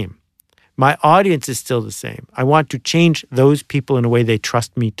the same. My audience is still the same. I want to change those people in a way they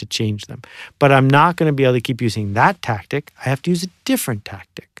trust me to change them. But I'm not going to be able to keep using that tactic. I have to use a different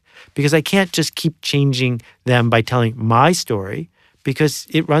tactic because I can't just keep changing them by telling my story because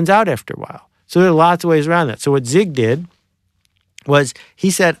it runs out after a while. So there are lots of ways around that. So what Zig did was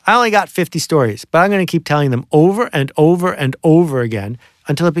he said, I only got 50 stories, but I'm going to keep telling them over and over and over again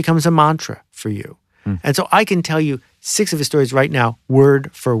until it becomes a mantra for you. And so I can tell you 6 of his stories right now,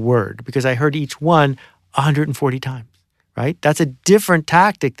 word for word, because I heard each one 140 times, right? That's a different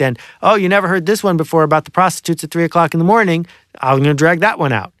tactic than, oh, you never heard this one before about the prostitutes at 3 o'clock in the morning. I'm going to drag that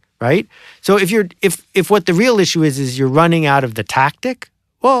one out, right? So if what the real issue is you're running out of the tactic,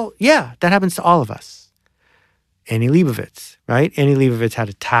 well, yeah, that happens to all of us. Annie Leibovitz, right? Annie Leibovitz had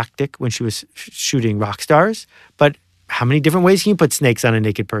a tactic when she was shooting rock stars, but how many different ways can you put snakes on a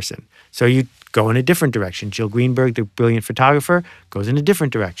naked person? So you go in a different direction. Jill Greenberg, the brilliant photographer, goes in a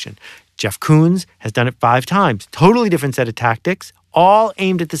different direction. Jeff Koons has done it 5 times. Totally different set of tactics, all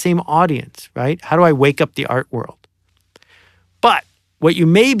aimed at the same audience, right? How do I wake up the art world? But what you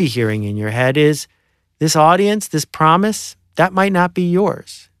may be hearing in your head is this audience, this promise, that might not be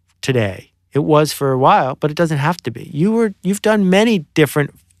yours today. It was for a while, but it doesn't have to be. You've done many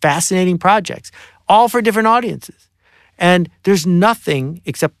different fascinating projects, all for different audiences. And there's nothing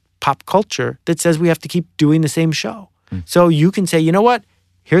except pop culture that says we have to keep doing the same show. So you can say, you know what?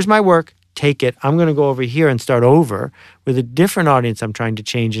 Here's my work. Take it. I'm going to go over here and start over with a different audience I'm trying to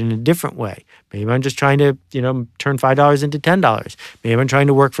change in a different way. Maybe I'm just trying to, turn $5 into $10. Maybe I'm trying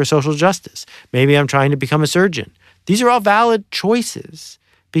to work for social justice. Maybe I'm trying to become a surgeon. These are all valid choices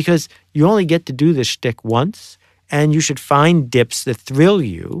because you only get to do this shtick once, and you should find dips that thrill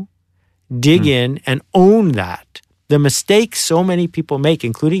you, dig in, and own that. The mistake so many people make,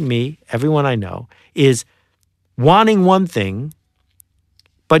 including me, everyone I know, is wanting one thing,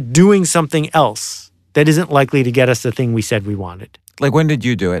 but doing something else that isn't likely to get us the thing we said we wanted. Like, when did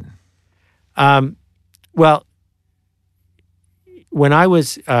you do it? Well, when I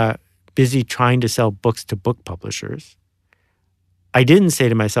was busy trying to sell books to book publishers, I didn't say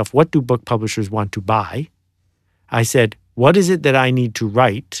to myself, what do book publishers want to buy? I said, what is it that I need to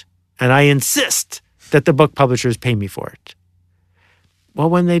write? And I insist that the book publishers pay me for it. Well,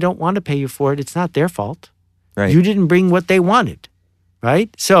 when they don't want to pay you for it, it's not their fault. Right. You didn't bring what they wanted,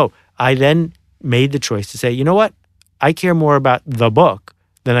 right? So I then made the choice to say, you know what? I care more about the book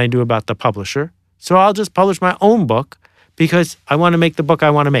than I do about the publisher. So I'll just publish my own book because I want to make the book I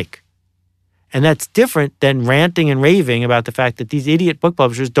want to make. And that's different than ranting and raving about the fact that these idiot book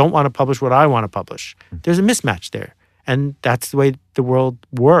publishers don't want to publish what I want to publish. There's a mismatch there. And that's the way the world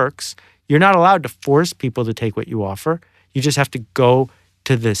works. You're not allowed to force people to take what you offer. You just have to go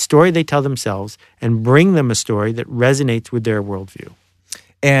to the story they tell themselves and bring them a story that resonates with their worldview.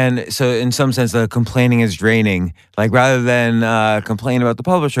 And so in some sense, the complaining is draining. Like, rather than complain about the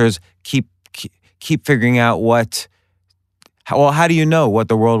publishers, keep figuring out how do you know what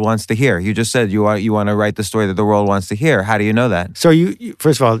the world wants to hear? You just said you want to write the story that the world wants to hear. How do you know that? So you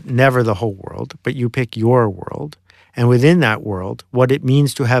first of all, never the whole world, but you pick your world. And within that world, what it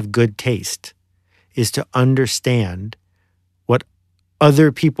means to have good taste is to understand what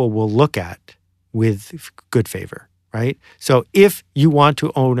other people will look at with good favor, right? So if you want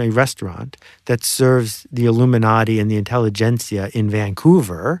to own a restaurant that serves the Illuminati and the intelligentsia in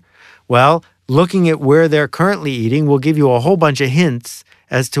Vancouver, well, looking at where they're currently eating will give you a whole bunch of hints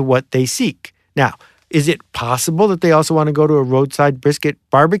as to what they seek. Now, is it possible that they also want to go to a roadside brisket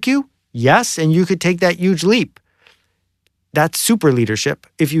barbecue? Yes, and you could take that huge leap. That's super leadership.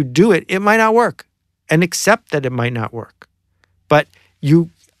 If you do it, it might not work, and accept that it might not work. But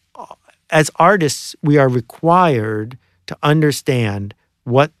as artists, we are required to understand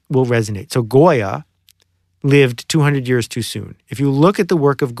what will resonate. So Goya lived 200 years too soon. If you look at the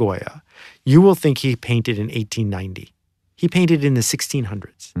work of Goya, you will think he painted in 1890. He painted in the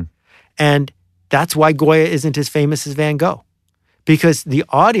 1600s. And that's why Goya isn't as famous as Van Gogh. Because the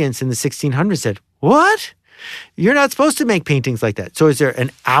audience in the 1600s said, what? You're not supposed to make paintings like that. So is there an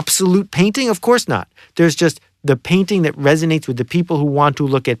absolute painting? Of course not. There's just the painting that resonates with the people who want to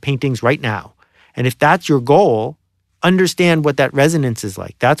look at paintings right now. And if that's your goal, understand what that resonance is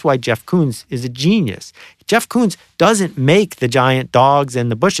like. That's why Jeff Koons is a genius. Jeff Koons doesn't make the giant dogs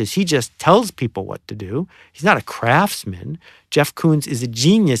and the bushes. He just tells people what to do. He's not a craftsman. Jeff Koons is a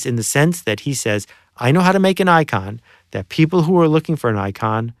genius in the sense that he says, I know how to make an icon that people who are looking for an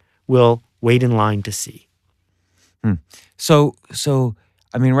icon will wait in line to see. So,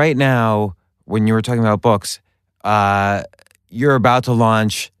 I mean, right now, when you were talking about books, you're about to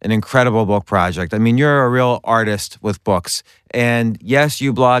launch an incredible book project. I mean, you're a real artist with books. And yes,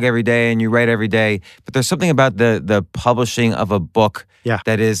 you blog every day and you write every day, but there's something about the publishing of a book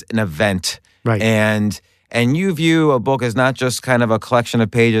that is an event. Right. And you view a book as not just kind of a collection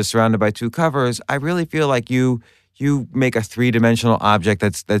of pages surrounded by two covers. I really feel like you make a three-dimensional object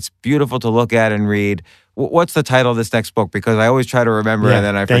that's beautiful to look at and read. What's the title of this next book? Because I always try to remember and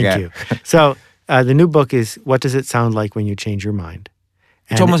then I forget. Thank you. So the new book is What Does It Sound Like When You Change Your Mind?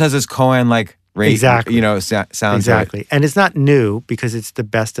 And it almost has this koan-like rate, exactly. Sound exactly. And it's not new because it's the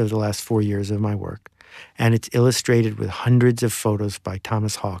best of the last 4 years of my work. And it's illustrated with hundreds of photos by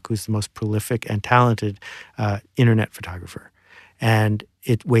Thomas Hawk, who's the most prolific and talented internet photographer. And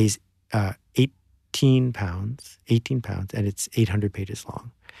it weighs 18 pounds, and it's 800 pages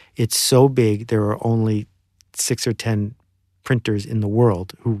long. It's so big, there are only 6 or 10 printers in the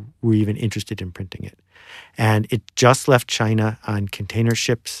world who were even interested in printing it. And it just left China on container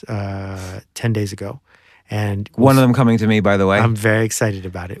ships 10 days ago. And one of them coming to me, by the way. I'm very excited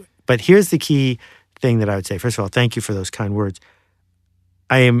about it. But here's the key thing that I would say. First of all, thank you for those kind words.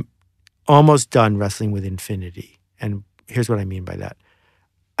 I am almost done wrestling with infinity. And here's what I mean by that.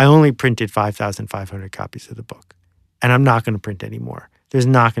 I only printed 5,500 copies of the book. And I'm not going to print anymore. There's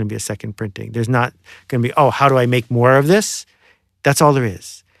not going to be a second printing. There's not going to be, how do I make more of this? That's all there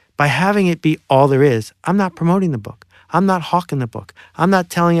is. By having it be all there is, I'm not promoting the book. I'm not hawking the book. I'm not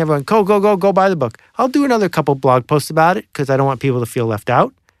telling everyone, go buy the book. I'll do another couple blog posts about it because I don't want people to feel left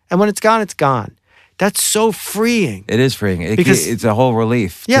out. And when it's gone, it's gone. That's so freeing. It is freeing. Because it's a whole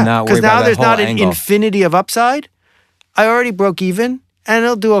relief to not worry because now about there's that whole not an angle. infinity of upside. I already broke even, and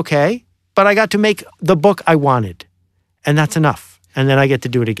it'll do okay. But I got to make the book I wanted, and that's enough. And then I get to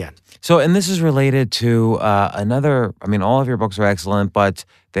do it again. So, and this is related to another, I mean, all of your books are excellent, but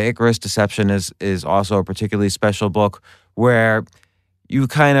The Icarus Deception is also a particularly special book where you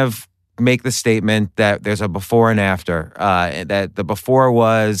kind of make the statement that there's a before and after, that the before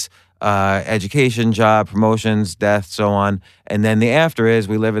was education, job, promotions, death, so on. And then the after is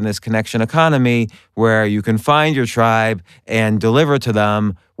we live in this connection economy where you can find your tribe and deliver to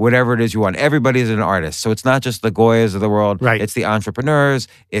them whatever it is you want. Everybody is an artist. So it's not just the Goyas of the world. Right. It's the entrepreneurs.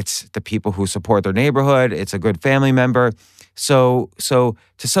 It's the people who support their neighborhood. It's a good family member. So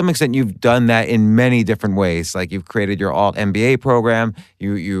to some extent, you've done that in many different ways. Like you've created your alt MBA program.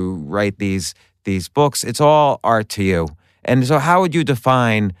 You write these books. It's all art to you. And so how would you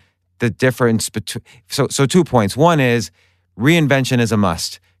define the difference between, so 2 points. One is reinvention is a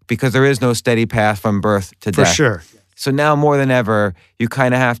must because there is no steady path from birth to death. For sure. So now more than ever, you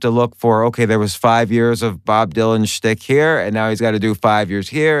kind of have to look for, okay, there was 5 years of Bob Dylan shtick here, and now he's got to do 5 years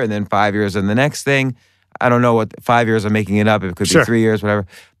here, and then 5 years in the next thing. I don't know what 5 years of making it up. It could be 3 years, whatever.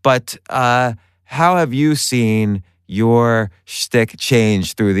 But how have you seen your shtick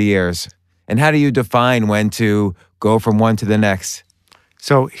change through the years? And how do you define when to go from one to the next?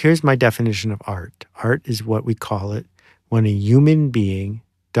 So here's my definition of art. Art is what we call it when a human being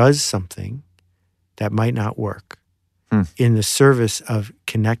does something that might not work in the service of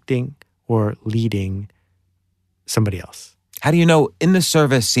connecting or leading somebody else. How do you know in the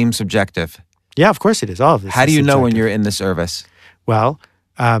service seems subjective? Yeah, of course it is. All of this. How do you know when subjective. you're in the service? Well,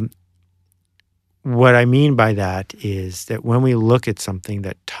 what I mean by that is that when we look at something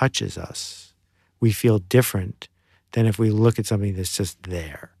that touches us, we feel different than if we look at something that's just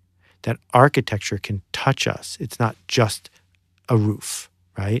there. That architecture can touch us. It's not just a roof,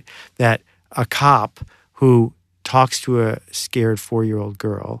 right? That a cop who talks to a scared 4-year-old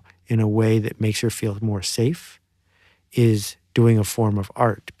girl in a way that makes her feel more safe is doing a form of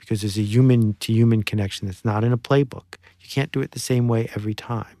art because there's a human-to-human connection that's not in a playbook. You can't do it the same way every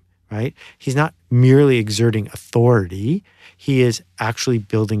time, right? He's not merely exerting authority. He is actually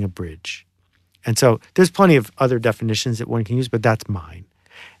building a bridge. And so there's plenty of other definitions that one can use, but that's mine.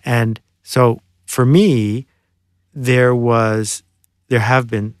 And so for me, there have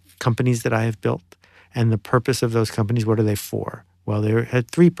been companies that I have built, and the purpose of those companies, what are they for? Well, they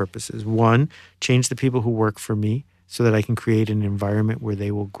had 3 purposes. 1, change the people who work for me so that I can create an environment where they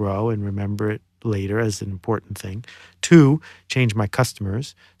will grow and remember it later as an important thing. 2, change my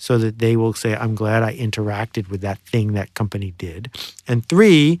customers so that they will say, I'm glad I interacted with that thing that company did. And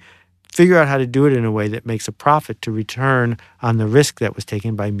 3, figure out how to do it in a way that makes a profit to return on the risk that was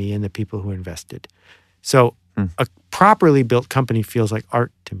taken by me and the people who invested. So a properly built company feels like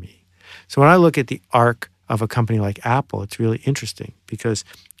art to me. So when I look at the arc of a company like Apple, it's really interesting because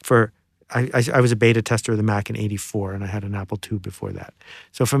I was a beta tester of the Mac in '84, and I had an Apple II before that.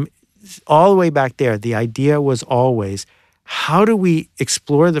 So from all the way back there, the idea was always, how do we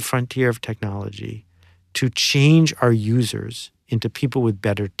explore the frontier of technology to change our users into people with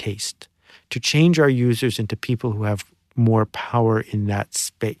better taste, to change our users into people who have more power in that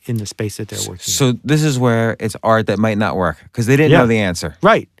space, in the space that they're working in. So this is where it's art that might not work because they didn't know the answer.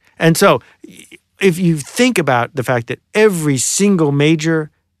 Right. And so if you think about the fact that every single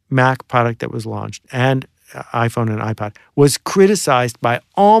major Mac product that was launched and iPhone and iPod was criticized by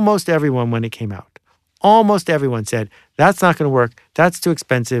almost everyone when it came out. Almost everyone said, that's not going to work, that's too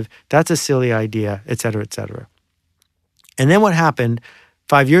expensive, that's a silly idea, et cetera, et cetera. And then what happened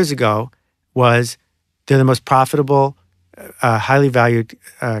 5 years ago was they're the most profitable, highly valued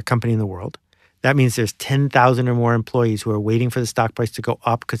company in the world. That means there's 10,000 or more employees who are waiting for the stock price to go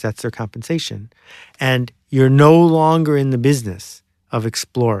up because that's their compensation. And you're no longer in the business of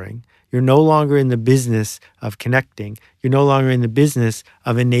exploring. You're no longer in the business of connecting. You're no longer in the business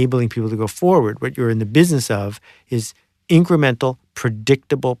of enabling people to go forward. What you're in the business of is incremental,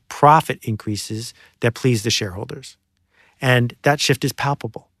 predictable profit increases that please the shareholders. And that shift is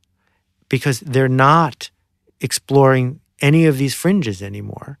palpable because they're not exploring any of these fringes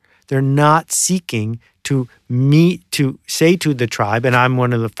anymore. They're not seeking to say to the tribe, and I'm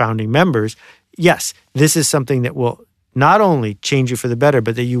one of the founding members, yes, this is something that will not only change you for the better,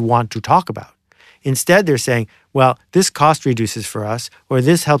 but that you want to talk about. Instead, they're saying, well, this cost reduces for us, or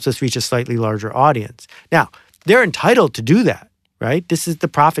this helps us reach a slightly larger audience. Now, they're entitled to do that, right? This is the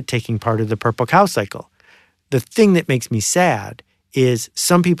profit-taking part of the purple cow cycle. The thing that makes me sad is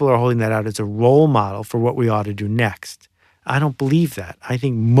some people are holding that out as a role model for what we ought to do next. I don't believe that. I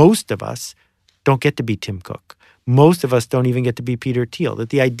think most of us don't get to be Tim Cook. Most of us don't even get to be Peter Thiel. That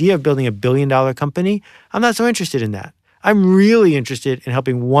the idea of building a billion-dollar company, I'm not so interested in that. I'm really interested in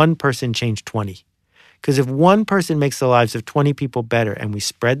helping one person change 20. Because if one person makes the lives of 20 people better and we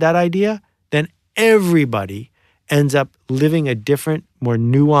spread that idea, then everybody ends up living a different, more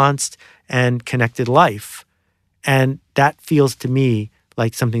nuanced and connected life. And that feels to me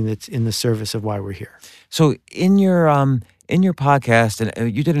like something that's in the service of why we're here. So in your podcast,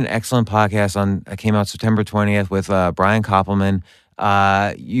 and you did an excellent podcast came out September 20th with Brian Koppelman.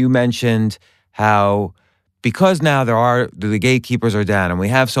 You mentioned how because now the gatekeepers are down and we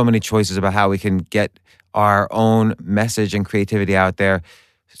have so many choices about how we can get our own message and creativity out there,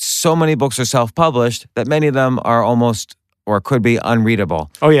 so many books are self-published that many of them are almost or could be unreadable.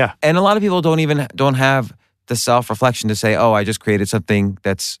 Oh, yeah. And a lot of people don't have the self-reflection to say, oh, I just created something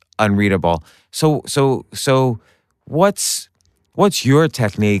that's unreadable. So what's your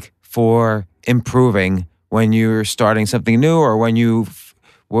technique for improving when you're starting something new or when you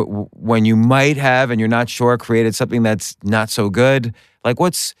might have and you're not sure created something that's not so good? Like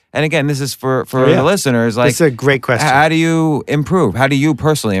and again, this is for the listeners. Like, it's a great question. How do you improve? How do you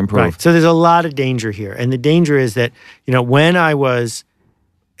personally improve? Right. So there's a lot of danger here. And the danger is that,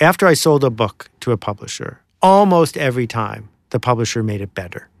 after I sold a book to a publisher, almost every time the publisher made it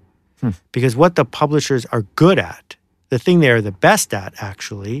better. Because what the publishers are good at, the thing they are the best at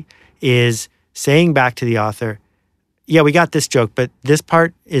actually, is saying back to the author, yeah, we got this joke, but this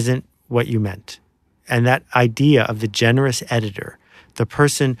part isn't what you meant. And that idea of the generous editor, the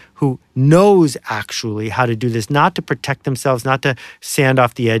person who knows actually how to do this, not to protect themselves, not to sand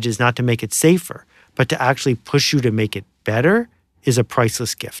off the edges, not to make it safer, but to actually push you to make it better, is a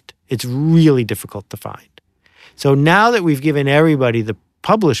priceless gift. It's really difficult to find. So now that we've given everybody the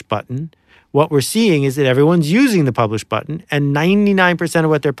publish button, what we're seeing is that everyone's using the publish button, and 99% of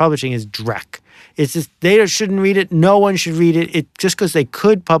what they're publishing is dreck. It's just they shouldn't read it. No one should read it. Just because they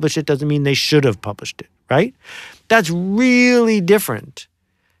could publish it doesn't mean they should have published it, right? That's really different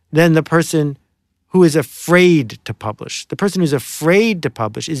than the person who is afraid to publish. The person who's afraid to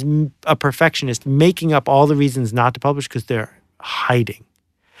publish is a perfectionist making up all the reasons not to publish because they're hiding.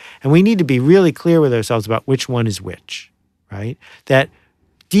 And we need to be really clear with ourselves about which one is which, right? That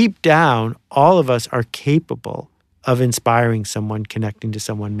deep down, all of us are capable of inspiring someone, connecting to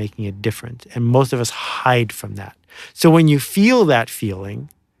someone, making a difference. And most of us hide from that. So when you feel that feeling,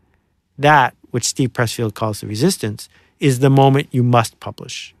 that, which Steve Pressfield calls the resistance, is the moment you must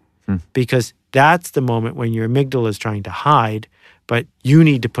publish. Because that's the moment when your amygdala is trying to hide, but you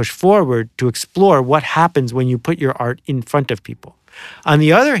need to push forward to explore what happens when you put your art in front of people. On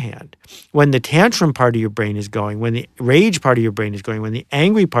the other hand, when the tantrum part of your brain is going, when the rage part of your brain is going, when the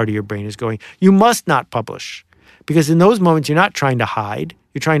angry part of your brain is going, you must not publish. Because in those moments, you're not trying to hide,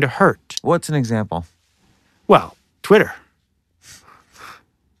 you're trying to hurt. What's an example? Well, Twitter.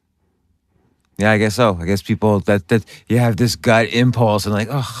 Yeah, I guess so. I guess people that you have this gut impulse and like,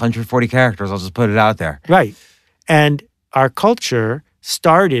 140 characters, I'll just put it out there. Right. And our culture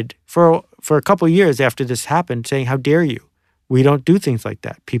started for a couple of years after this happened saying, how dare you? We don't do things like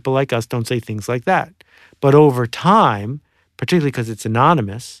that. People like us don't say things like that. But over time, particularly because it's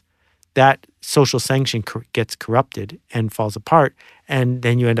anonymous, that social sanction gets corrupted and falls apart. And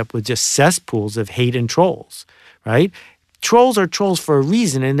then you end up with just cesspools of hate and trolls, right? Trolls are trolls for a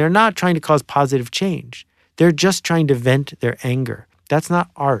reason, and they're not trying to cause positive change. They're just trying to vent their anger. That's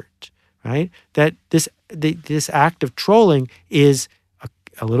not art, right? That this act of trolling is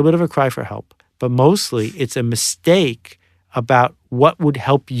a little bit of a cry for help, but mostly it's a mistake about what would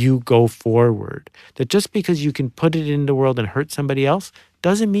help you go forward. That just because you can put it in the world and hurt somebody else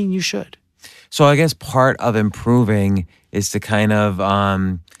doesn't mean you should. So I guess part of improving is to kind of,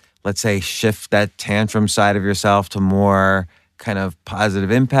 let's say, shift that tantrum side of yourself to more kind of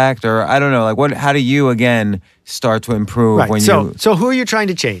positive impact, or I don't know, like how do you, again, start to improve right. when So who are you trying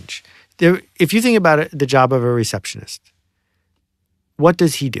to change? If you think about it, the job of a receptionist, what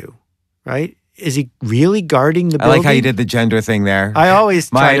does he do, right? Is he really guarding the building? I like how you did the gender thing there. I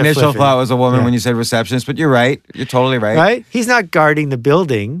always My try to initial flip thought it. was a woman Yeah. when you said receptionist, but you're right. You're totally right. Right? He's not guarding the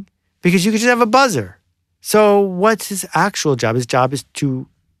building because you could just have a buzzer. So what's his actual job? His job is to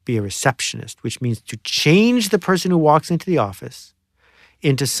be a receptionist, which means to change the person who walks into the office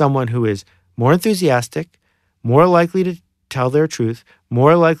into someone who is more enthusiastic, more likely to tell their truth,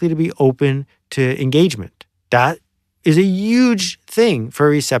 more likely to be open to engagement. That is a huge thing for a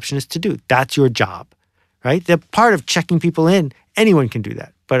receptionist to do. That's your job, right? The part of checking people in, anyone can do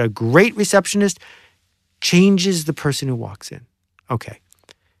that. But a great receptionist changes the person who walks in. Okay.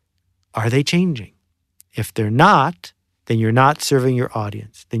 Are they changing? If they're not, then you're not serving your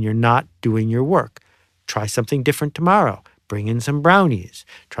audience. Then you're not doing your work. Try something different tomorrow. Bring in some brownies.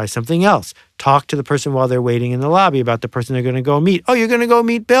 Try something else. Talk to the person while they're waiting in the lobby about the person they're going to go meet. Oh, you're going to go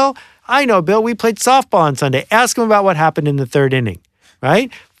meet Bill? I know Bill. We played softball on Sunday. Ask him about what happened in the third inning,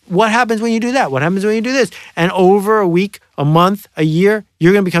 right? What happens when you do that? What happens when you do this? And over a week, a month, a year,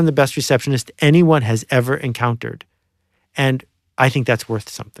 you're going to become the best receptionist anyone has ever encountered. And I think that's worth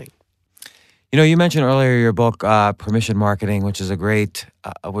something. You know, you mentioned earlier your book, Permission Marketing, which is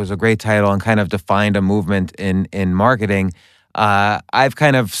was a great title and kind of defined a movement in marketing. I've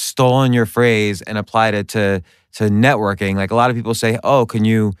kind of stolen your phrase and applied it to networking. Like a lot of people say, "Oh, can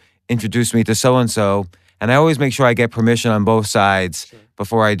you introduce me to so and so?" And I always make sure I get permission on both sides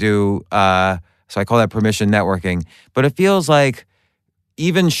before I do. So I call that permission networking. But it feels like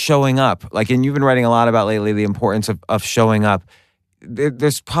even showing up, like, and you've been writing a lot about lately the importance of showing up.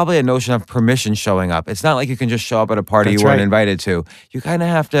 There's probably a notion of permission showing up. It's not like you can just show up at a party you weren't invited to. You kind of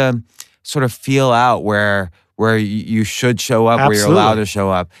have to sort of feel out where you should show up, where you're allowed to show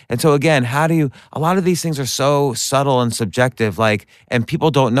up. And so again, a lot of these things are so subtle and subjective, like, and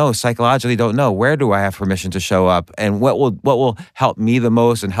people don't know, psychologically don't know, where do I have permission to show up and what will help me the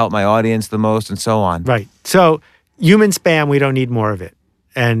most and help my audience the most and so on. Right. So human spam, we don't need more of it.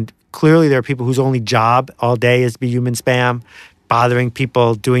 And clearly there are people whose only job all day is to be human spam, bothering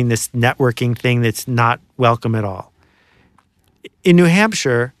people, doing this networking thing that's not welcome at all. In New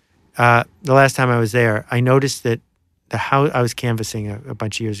Hampshire, the last time I was there, I noticed that the house I was canvassing a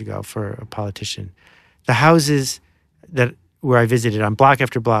bunch of years ago for a politician. The houses where I visited on block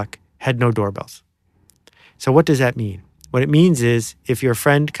after block had no doorbells. So what does that mean? What it means is if you're a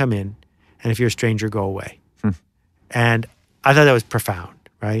friend, come in, and if you're a stranger, go away. And I thought that was profound,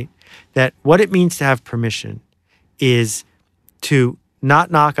 right? That what it means to have permission is to not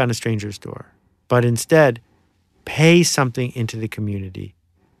knock on a stranger's door, but instead pay something into the community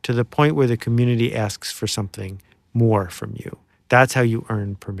to the point where the community asks for something more from you. That's how you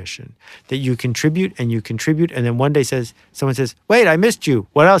earn permission. That you contribute, and then one day someone says, wait, I missed you.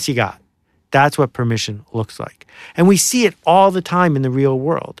 What else you got? That's what permission looks like. And we see it all the time in the real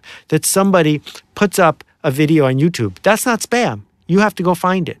world, that somebody puts up a video on YouTube. That's not spam. You have to go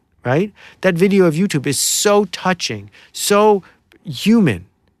find it. Right? That video of YouTube is so touching, so human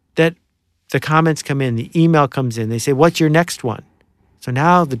that the comments come in, the email comes in, they say, what's your next one? So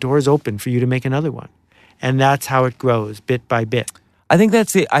now the door is open for you to make another one. And that's how it grows bit by bit. I think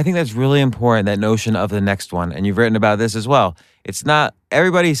that's really important, that notion of the next one. And you've written about this as well. It's not,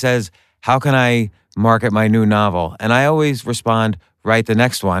 everybody says, how can I market my new novel? And I always respond, write the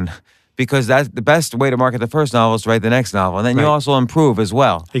next one. because that's the best way to market the first novel is to write the next novel. And then you Right. also improve as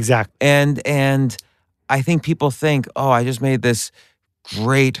well. Exactly. And I think people think, oh, I just made this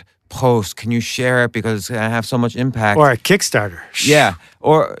great post. Can you share it because it's going to have so much impact? Or a Kickstarter. Yeah.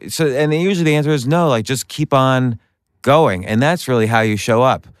 And usually the answer is no, like just keep on going. And that's really how you show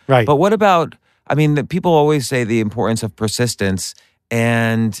up. Right. But what about, people always say the importance of persistence.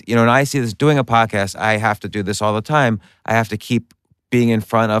 And, and I see this doing a podcast, I have to do this all the time. I have to keep being in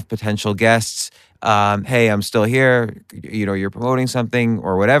front of potential guests. Hey, I'm still here. You're promoting something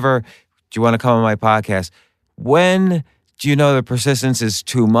or whatever. Do you want to come on my podcast? When do you know the persistence is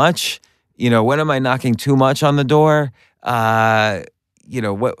too much? When am I knocking too much on the door?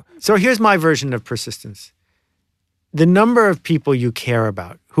 What? So here's my version of persistence. The number of people you care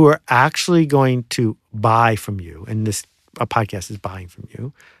about who are actually going to buy from you, and a podcast is buying from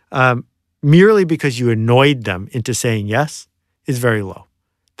you, merely because you annoyed them into saying yes, is very low.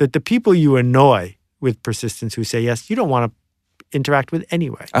 That the people you annoy with persistence who say yes, you don't want to interact with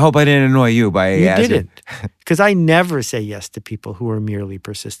anyway. I hope I didn't annoy you by asking. You didn't. Because I never say yes to people who are merely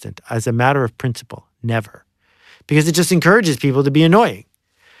persistent. As a matter of principle, never. Because it just encourages people to be annoying.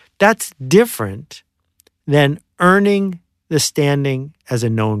 That's different than earning the standing as a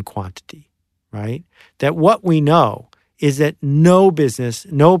known quantity, right? That what we know is that no business,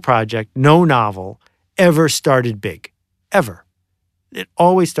 no project, no novel ever started big, ever. It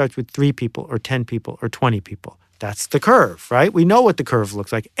always starts with 3 people or 10 people or 20 people. That's the curve, right? We know what the curve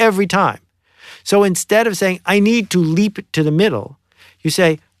looks like every time. So instead of saying, I need to leap to the middle, you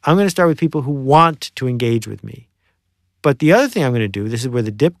say, I'm going to start with people who want to engage with me. But the other thing I'm going to do, this is where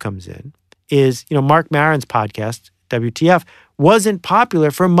the dip comes in, is, Mark Maron's podcast, WTF, wasn't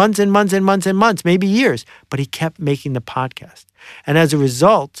popular for months and months and months and months, maybe years, but he kept making the podcast. And as a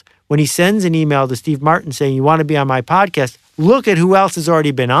result, when he sends an email to Steve Martin saying, you want to be on my podcast, look at who else has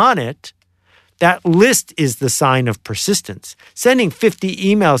already been on it. That list is the sign of persistence. Sending 50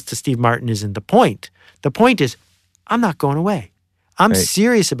 emails to Steve Martin isn't the point. The point is, I'm not going away. I'm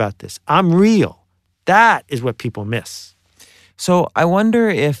serious about this. I'm real. That is what people miss. So I wonder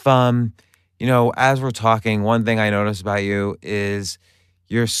if, as we're talking, one thing I notice about you is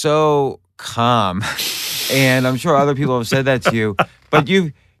you're so calm. And I'm sure other people have said that to you. But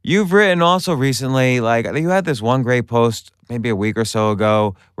you've written also recently, like, I think you had this one great post maybe a week or so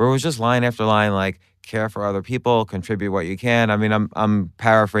ago where it was just line after line, like, care for other people, contribute what you can. I'm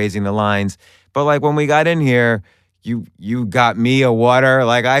paraphrasing the lines. But like when we got in here, you got me a water.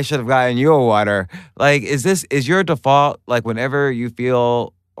 Like I should have gotten you a water. Like, is your default, like whenever you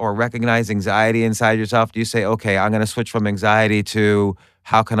feel or recognize anxiety inside yourself, do you say, okay, I'm going to switch from anxiety to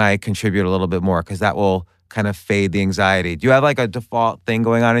how can I contribute a little bit more? Because that will kind of fade the anxiety. Do you have like a default thing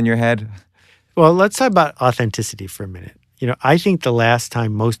going on in your head? Well, let's talk about authenticity for a minute. I think the last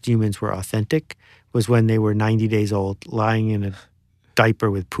time most humans were authentic was when they were 90 days old, lying in a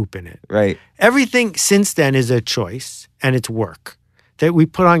diaper with poop in it. Right. Everything since then is a choice, and it's work. That we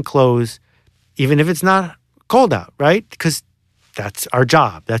put on clothes, even if it's not cold out, right? Because that's our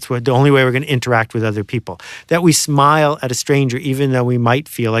job. That's the only way we're going to interact with other people. That we smile at a stranger even though we might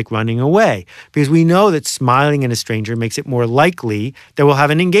feel like running away. Because we know that smiling at a stranger makes it more likely that we'll have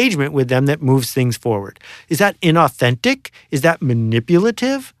an engagement with them that moves things forward. Is that inauthentic? Is that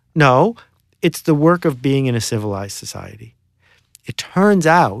manipulative? No. It's the work of being in a civilized society. It turns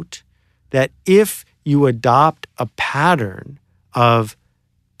out that if you adopt a pattern of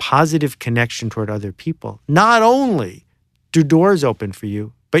positive connection toward other people, not only do doors open for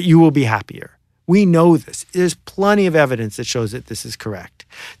you, but you will be happier. We know this. There's plenty of evidence that shows that this is correct.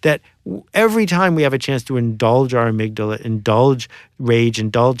 That every time we have a chance to indulge our amygdala, indulge rage,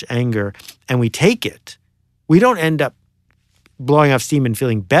 indulge anger, and we take it, we don't end up blowing off steam and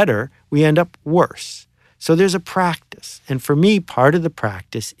feeling better. We end up worse. So there's a practice. And for me, part of the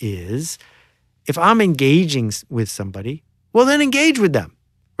practice is if I'm engaging with somebody, well, then engage with them.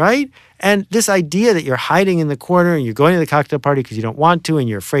 Right? And this idea that you're hiding in the corner and you're going to the cocktail party because you don't want to and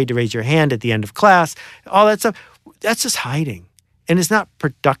you're afraid to raise your hand at the end of class, all that stuff, that's just hiding. And it's not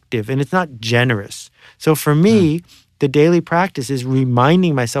productive and it's not generous. So for me, the daily practice is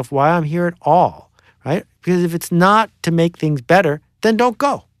reminding myself why I'm here at all, right? Because if it's not to make things better, then don't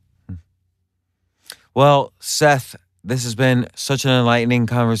go. Well, Seth, this has been such an enlightening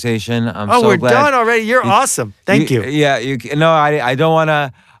conversation. I'm so we're glad. Done already. You're awesome. Thank you. Yeah, I don't want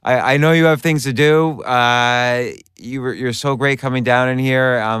to. I know you have things to do. You're so great coming down in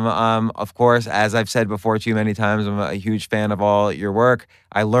here. Of course, as I've said before to you many times, I'm a huge fan of all your work.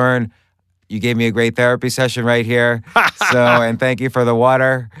 I learned you gave me a great therapy session right here. And thank you for the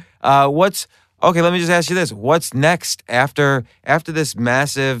water. Okay, let me just ask you this. What's next after this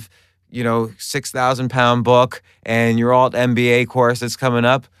massive, 6,000-pound book and your alt MBA course that's coming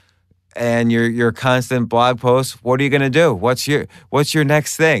up and your constant blog posts, what are you going to do? What's your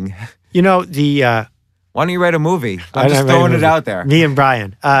next thing? Why don't you write a movie? I'm just throwing it out there. Me and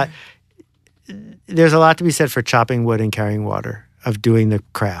Brian. There's a lot to be said for chopping wood and carrying water, of doing the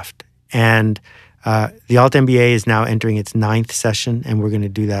craft. And the Alt MBA is now entering its 9th session, and we're going to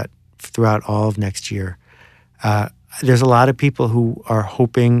do that throughout all of next year. There's a lot of people who are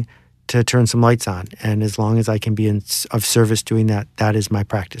hoping to turn some lights on. And as long as I can be of service doing that, that is my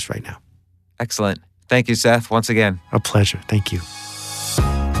practice right now. Excellent. Thank you, Seth, once again. A pleasure. Thank you.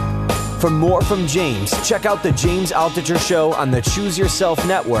 For more from James, check out The James Altucher Show on the Choose Yourself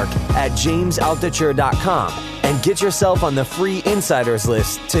Network at jamesaltucher.com and get yourself on the free insiders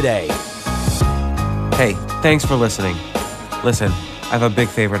list today. Hey, thanks for listening. Listen, I have a big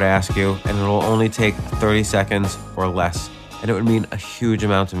favor to ask you, and it will only take 30 seconds or less, and it would mean a huge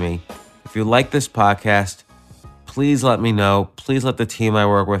amount to me. If you like this podcast, please let me know. Please let the team I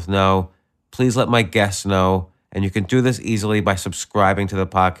work with know. Please let my guests know, and you can do this easily by subscribing to the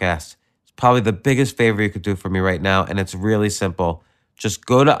podcast. Probably the biggest favor you could do for me right now, and it's really simple. Just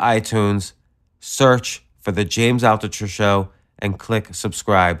go to iTunes, search for The James Altucher Show, and click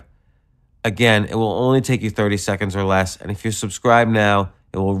subscribe. Again, it will only take you 30 seconds or less, and if you subscribe now,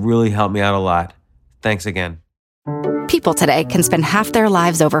 it will really help me out a lot. Thanks again. People today can spend half their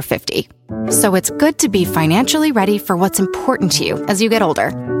lives over 50. So it's good to be financially ready for what's important to you as you get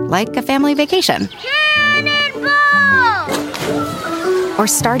older, like a family vacation. Or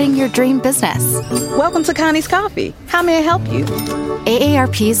starting your dream business. Welcome to Connie's Coffee. How may I help you?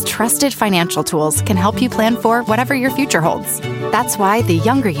 AARP's trusted financial tools can help you plan for whatever your future holds. That's why the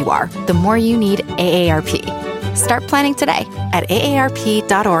younger you are, the more you need AARP. Start planning today at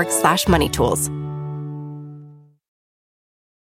aarp.org/moneytools.